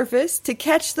tiled surface to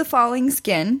catch the falling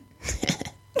skin.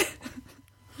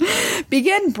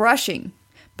 Begin brushing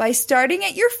by starting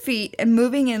at your feet and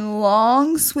moving in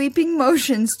long, sweeping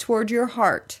motions toward your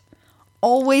heart.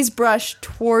 Always brush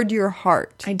toward your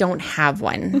heart. I don't have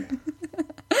one.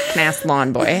 Can ask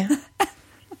Lawn Boy.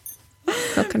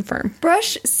 He'll confirm.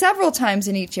 Brush several times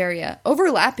in each area,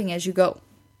 overlapping as you go.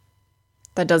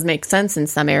 That does make sense in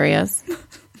some areas.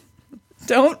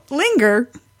 Don't linger.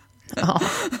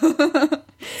 Oh.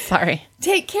 Sorry.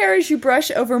 Take care as you brush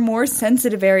over more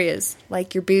sensitive areas,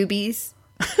 like your boobies.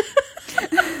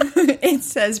 It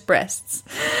says breasts.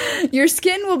 Your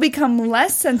skin will become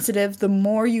less sensitive the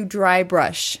more you dry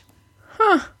brush.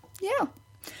 Huh. Yeah.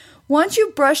 Once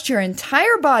you've brushed your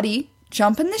entire body,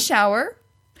 jump in the shower.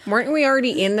 Weren't we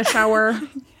already in the shower?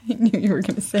 I knew you were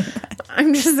going to say that.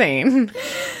 I'm just saying.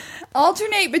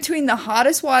 Alternate between the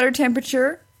hottest water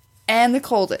temperature and the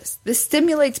coldest. This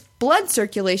stimulates blood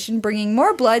circulation, bringing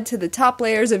more blood to the top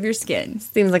layers of your skin.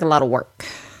 Seems like a lot of work.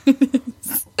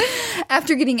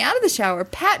 After getting out of the shower,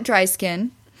 pat dry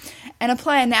skin and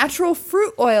apply a natural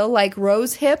fruit oil like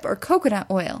rose hip or coconut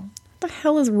oil. What the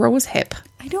hell is rose hip?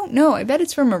 I don't know. I bet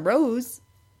it's from a rose.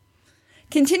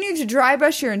 Continue to dry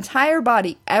brush your entire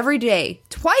body every day.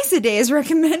 Twice a day is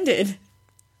recommended.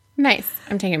 Nice.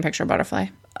 I'm taking a picture of Butterfly.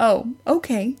 Oh,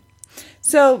 okay.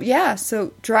 So, yeah.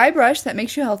 So, dry brush. That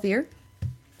makes you healthier.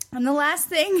 And the last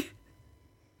thing.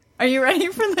 Are you ready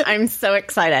for this? I'm so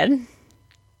excited.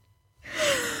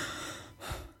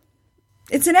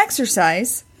 It's an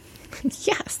exercise.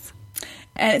 Yes.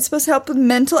 And it's supposed to help with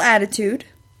mental attitude.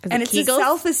 And it's Kegels? a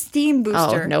self-esteem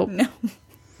booster. Oh, nope. No.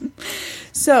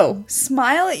 So,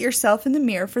 smile at yourself in the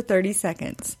mirror for 30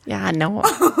 seconds. Yeah, no.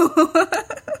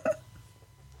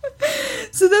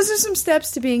 So those are some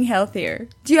steps to being healthier.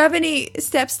 Do you have any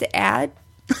steps to add?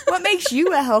 What makes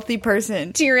you a healthy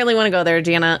person? Do you really want to go there,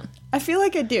 Janet? I feel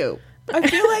like I do. I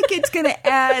feel like it's going to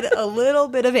add a little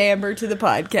bit of Amber to the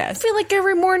podcast. I feel like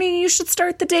every morning you should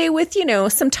start the day with,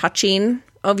 some touching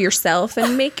of yourself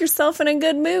and make yourself in a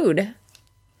good mood.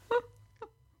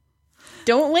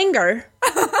 Don't linger,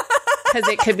 because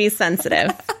it could be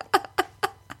sensitive.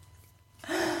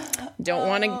 Don't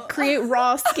want to create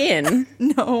raw skin.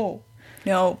 No.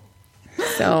 So,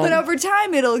 But over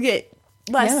time, it'll get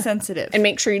less sensitive. And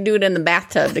make sure you do it in the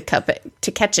bathtub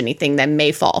to catch anything that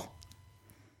may fall.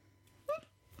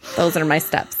 Those are my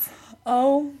steps.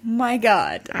 Oh, my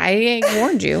God. I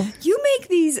warned you. You make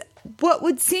these what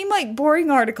would seem like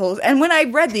boring articles. And when I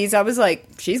read these, I was like,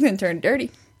 she's going to turn dirty.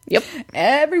 Yep.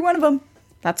 Every one of them.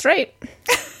 That's right.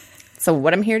 So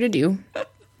what I'm here to do.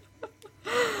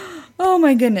 Oh,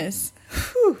 my goodness.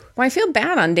 Whew. Well, I feel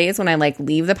bad on days when I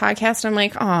leave the podcast. I'm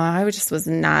like, oh, I just was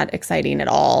not exciting at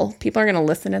all. People are going to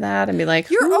listen to that and be like,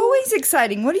 You're always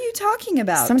exciting. What are you talking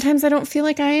about? Sometimes I don't feel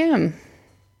like I am.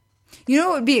 You know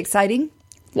what would be exciting?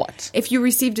 What? If you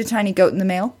received a tiny goat in the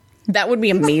mail. That would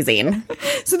be amazing.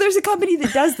 So there's a company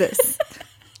that does this.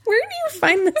 Where do you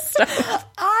find this stuff?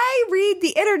 I read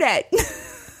the internet.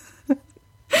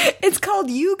 It's called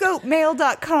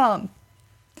yougoatmail.com.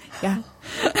 Yeah.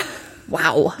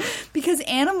 Wow. Because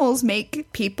animals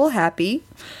make people happy.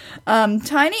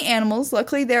 Tiny animals,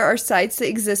 luckily there are sites that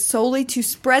exist solely to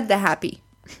spread the happy.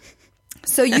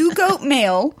 So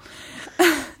YouGoatMail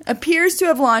appears to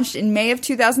have launched in May of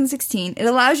 2016. It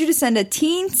allows you to send a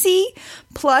teensy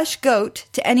plush goat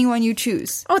to anyone you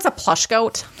choose. Oh, it's a plush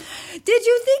goat. Did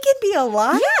you think it'd be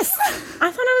alive? Yes.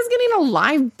 I thought I was getting a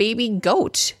live baby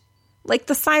goat. Like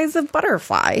the size of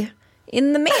Butterfly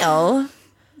in the mail.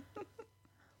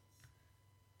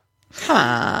 Come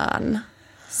on.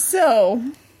 So,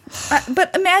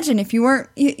 but imagine if you weren't,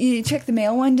 you check the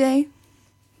mail one day,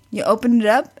 you opened it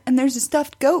up, and there's a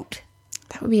stuffed goat.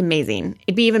 That would be amazing.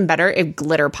 It'd be even better if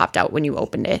glitter popped out when you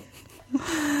opened it.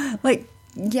 Like,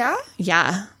 yeah?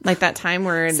 Yeah. Like that time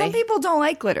where Some people don't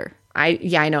like glitter.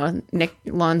 I know. Nick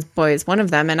Lawn's boy is one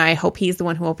of them, and I hope he's the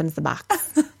one who opens the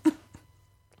box.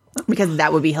 Because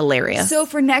that would be hilarious. So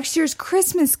for next year's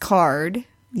Christmas card,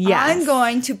 yes. I'm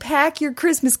going to pack your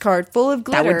Christmas card full of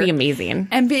glitter. That would be amazing.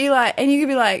 And be like, and you could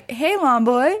be like, hey, Lawn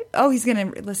Boy. Oh, he's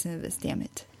going to listen to this, damn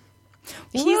it.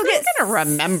 He's not going to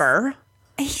remember.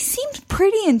 He seems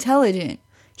pretty intelligent.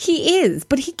 He is,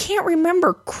 but he can't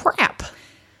remember crap.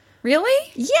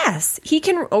 Really? Yes. He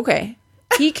can. Okay.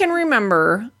 He can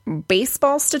remember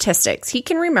baseball statistics. He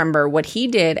can remember what he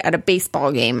did at a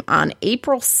baseball game on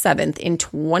April 7th in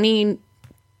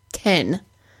 2010.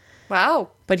 Wow.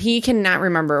 But he cannot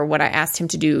remember what I asked him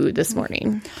to do this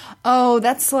morning. Oh,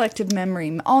 that's selective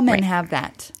memory. All men have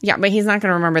that. Yeah, but he's not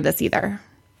going to remember this either.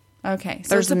 Okay.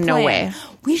 So There's it's a no plan. way.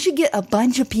 We should get a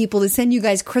bunch of people to send you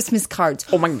guys Christmas cards.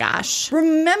 Oh my gosh.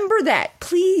 Remember that.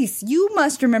 Please. You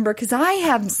must remember because I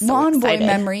have Lawn Boy excited.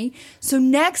 memory. So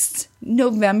next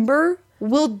November,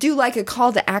 we'll do like a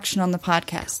call to action on the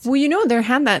podcast. Well, you know, there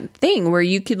had that thing where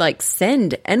you could like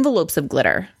send envelopes of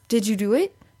glitter. Did you do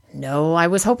it? No, I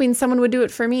was hoping someone would do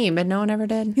it for me, but no one ever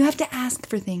did. You have to ask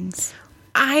for things.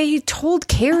 I told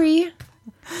Carrie.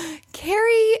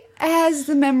 Carrie has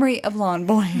the memory of Lawn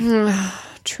Boy.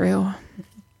 True.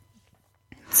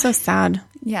 So sad.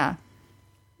 Yeah.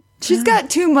 She's got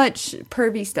too much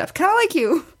pervy stuff. Kind of like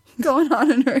you going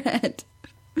on in her head.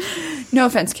 No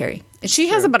offense, Carrie. She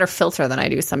has a better filter than I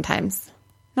do sometimes.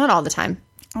 Not all the time.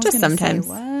 Just sometimes.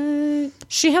 What?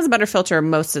 She has a better filter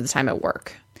most of the time at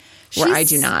work, where I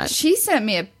do not. She sent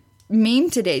me a meme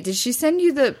today. Did she send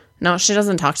you the... No, she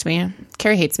doesn't talk to me.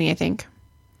 Carrie hates me, I think.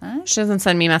 Huh? She doesn't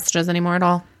send me messages anymore at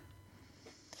all.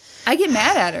 I get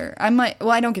mad at her. I'm like,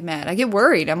 well, I don't get mad. I get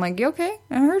worried. I'm like, you okay?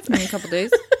 I haven't heard from you in a couple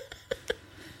days.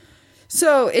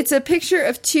 So it's a picture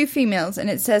of two females, and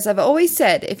it says, I've always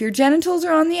said, if your genitals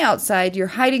are on the outside, you're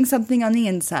hiding something on the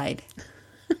inside.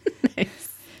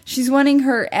 Nice. She's wanting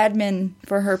her admin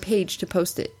for her page to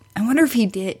post it. I wonder if he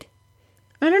did.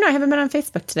 I don't know. I haven't been on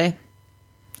Facebook today.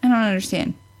 I don't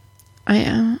understand.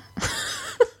 I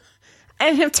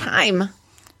didn't have time.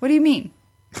 What do you mean?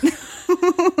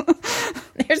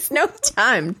 There's no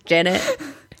time, Janet.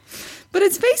 But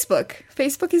it's Facebook.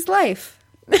 Facebook is life.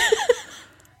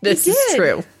 This You is did.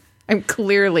 true. I'm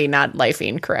clearly not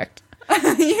lifing correct.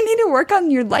 You need to work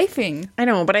on your lifing. I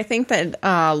know, but I think that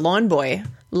Lawn Boy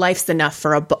life's enough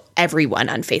for everyone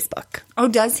on Facebook. Oh,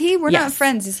 does he? We're not Yes.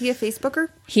 friends. Is he a Facebooker?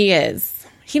 He is.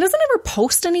 He doesn't ever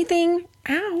post anything.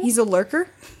 Ow. He's a lurker?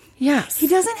 Yes. He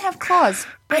doesn't have claws.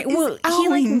 He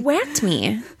like whacked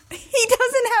me. He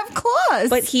doesn't have claws.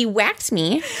 But he whacked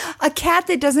me. a cat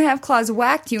that doesn't have claws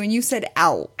whacked you and you said,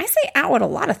 ow. I say ow at a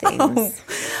lot of things.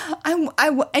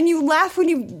 And you laugh when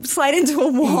you slide into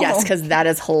a wall. Yes, because that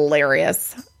is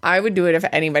hilarious. I would do it if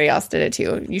anybody else did it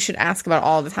too. You should ask about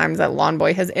all the times that Lawn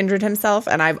Boy has injured himself,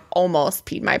 and I've almost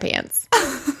peed my pants.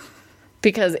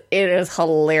 Because it is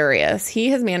hilarious. He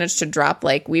has managed to drop,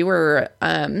 like, we were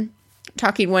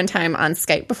talking one time on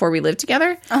Skype before we lived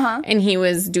together, and he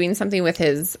was doing something with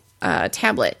his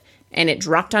tablet, and it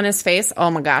dropped on his face. Oh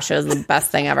my gosh, it was the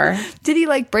best thing ever. Did he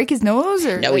like break his nose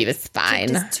or No, like, he was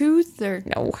fine. his tooth or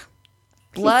No.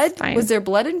 blood? fine. Was there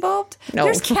blood involved? No.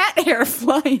 There's cat hair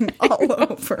flying all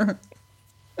over.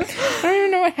 I don't even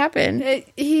know what happened.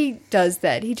 He does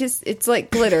that. It's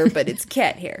like glitter, but it's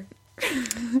cat hair.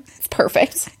 It's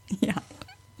perfect. Yeah.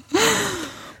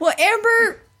 Well,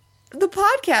 Amber, the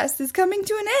podcast is coming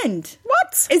to an end.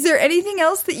 What? Is there anything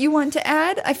else that you want to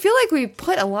add? I feel like we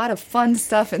put a lot of fun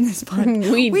stuff in this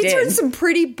podcast. We did. turned some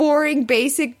pretty boring,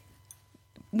 basic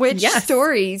witch Yes.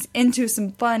 stories into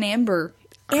some fun Amber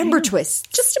twists.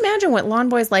 Just imagine what Lawn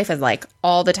Boy's life is like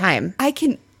all the time. I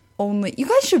can only... You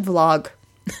guys should vlog.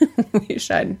 We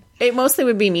should. It mostly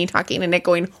would be me talking and Nick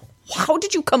going, how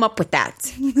did you come up with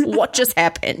that? What just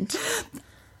happened?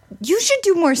 You should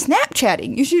do more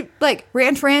Snapchatting. You should, like,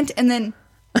 rant, and then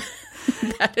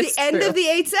That the is end true. of the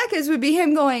 8 seconds would be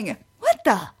him going, what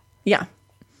the... Yeah.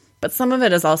 But some of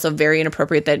it is also very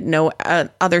inappropriate that no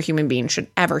other human being should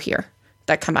ever hear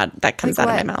that comes out Like of my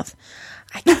what? mouth.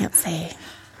 I can't say.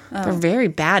 They're very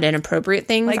bad, inappropriate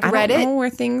things. Like I Reddit? don't know where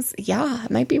things... Yeah,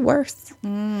 it might be worse.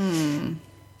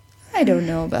 I don't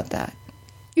know about that.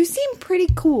 You seem pretty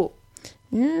cool.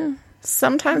 Yeah.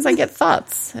 Sometimes I get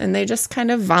thoughts and they just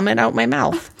kind of vomit out my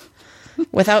mouth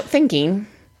without thinking.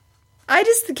 I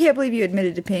just can't believe you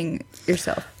admitted to peeing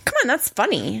yourself. Come on, that's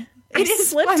funny. I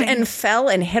slipped funny. and fell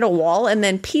and hit a wall and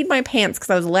then peed my pants because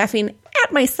I was laughing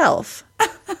at myself.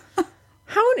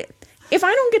 If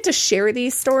I don't get to share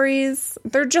these stories,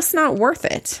 they're just not worth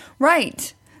it.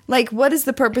 Right. Like, what is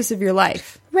the purpose of your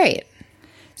life? Right.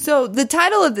 So the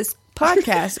title of this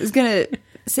podcast is going to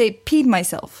say Peed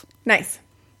Myself. Nice.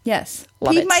 Yes.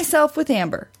 Love Peed it. Myself with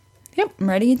Amber. Yep. I'm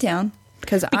writing it down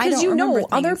because I don't remember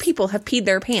other things. people have peed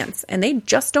their pants and they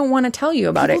just don't want to tell you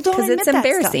about People it don't because it's admit that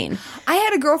embarrassing. stuff. I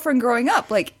had a girlfriend growing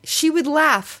up. Like, she would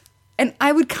laugh and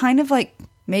I would kind of like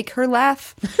make her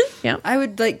laugh. Yeah. I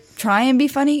would like try and be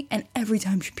funny, and every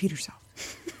time she peed herself.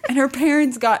 And her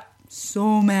parents got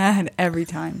so mad every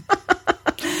time.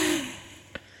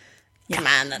 Come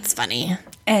on, that's funny.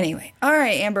 Anyway, all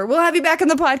right, Amber, we'll have you back on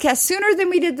the podcast sooner than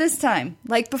we did this time.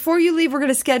 Like, before you leave, we're going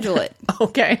to schedule it.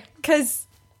 Okay. Because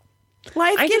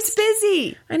life gets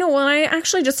busy. I know. Well, I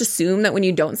actually just assume that when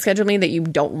you don't schedule me that you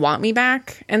don't want me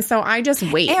back. And so I just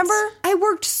wait. Amber, I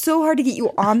worked so hard to get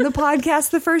you on the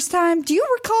podcast the first time. Do you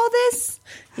recall this?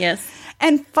 Yes.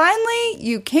 And finally,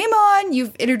 you came on.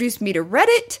 You've introduced me to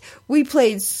Reddit. We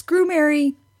played Screw,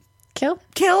 Marry, Kill.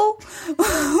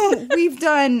 We've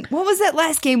done, what was that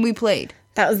last game we played?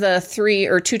 That was the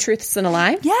 2 truths and a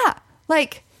lie. Yeah.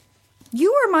 Like,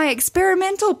 you were my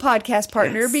experimental podcast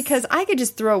partner Yes. because I could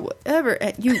just throw whatever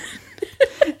at you.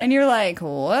 And you're like,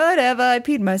 whatever, I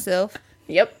peed myself.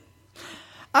 Yep.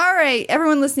 All right,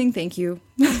 everyone listening, thank you.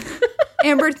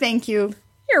 Amber, thank you.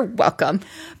 You're welcome.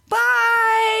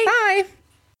 Bye. Bye.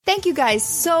 Thank you guys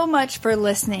so much for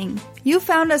listening. You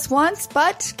found us once,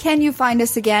 but can you find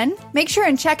us again? Make sure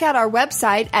and check out our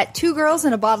website at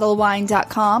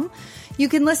twogirlsandabottle-of-wine.com. You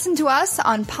can listen to us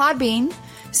on Podbean,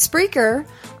 Spreaker,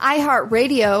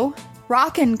 iHeartRadio,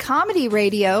 Rockin' Comedy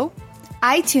Radio,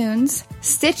 iTunes,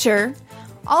 Stitcher.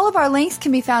 All of our links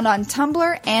can be found on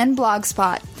Tumblr and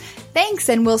Blogspot. Thanks,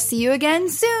 and we'll see you again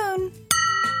soon.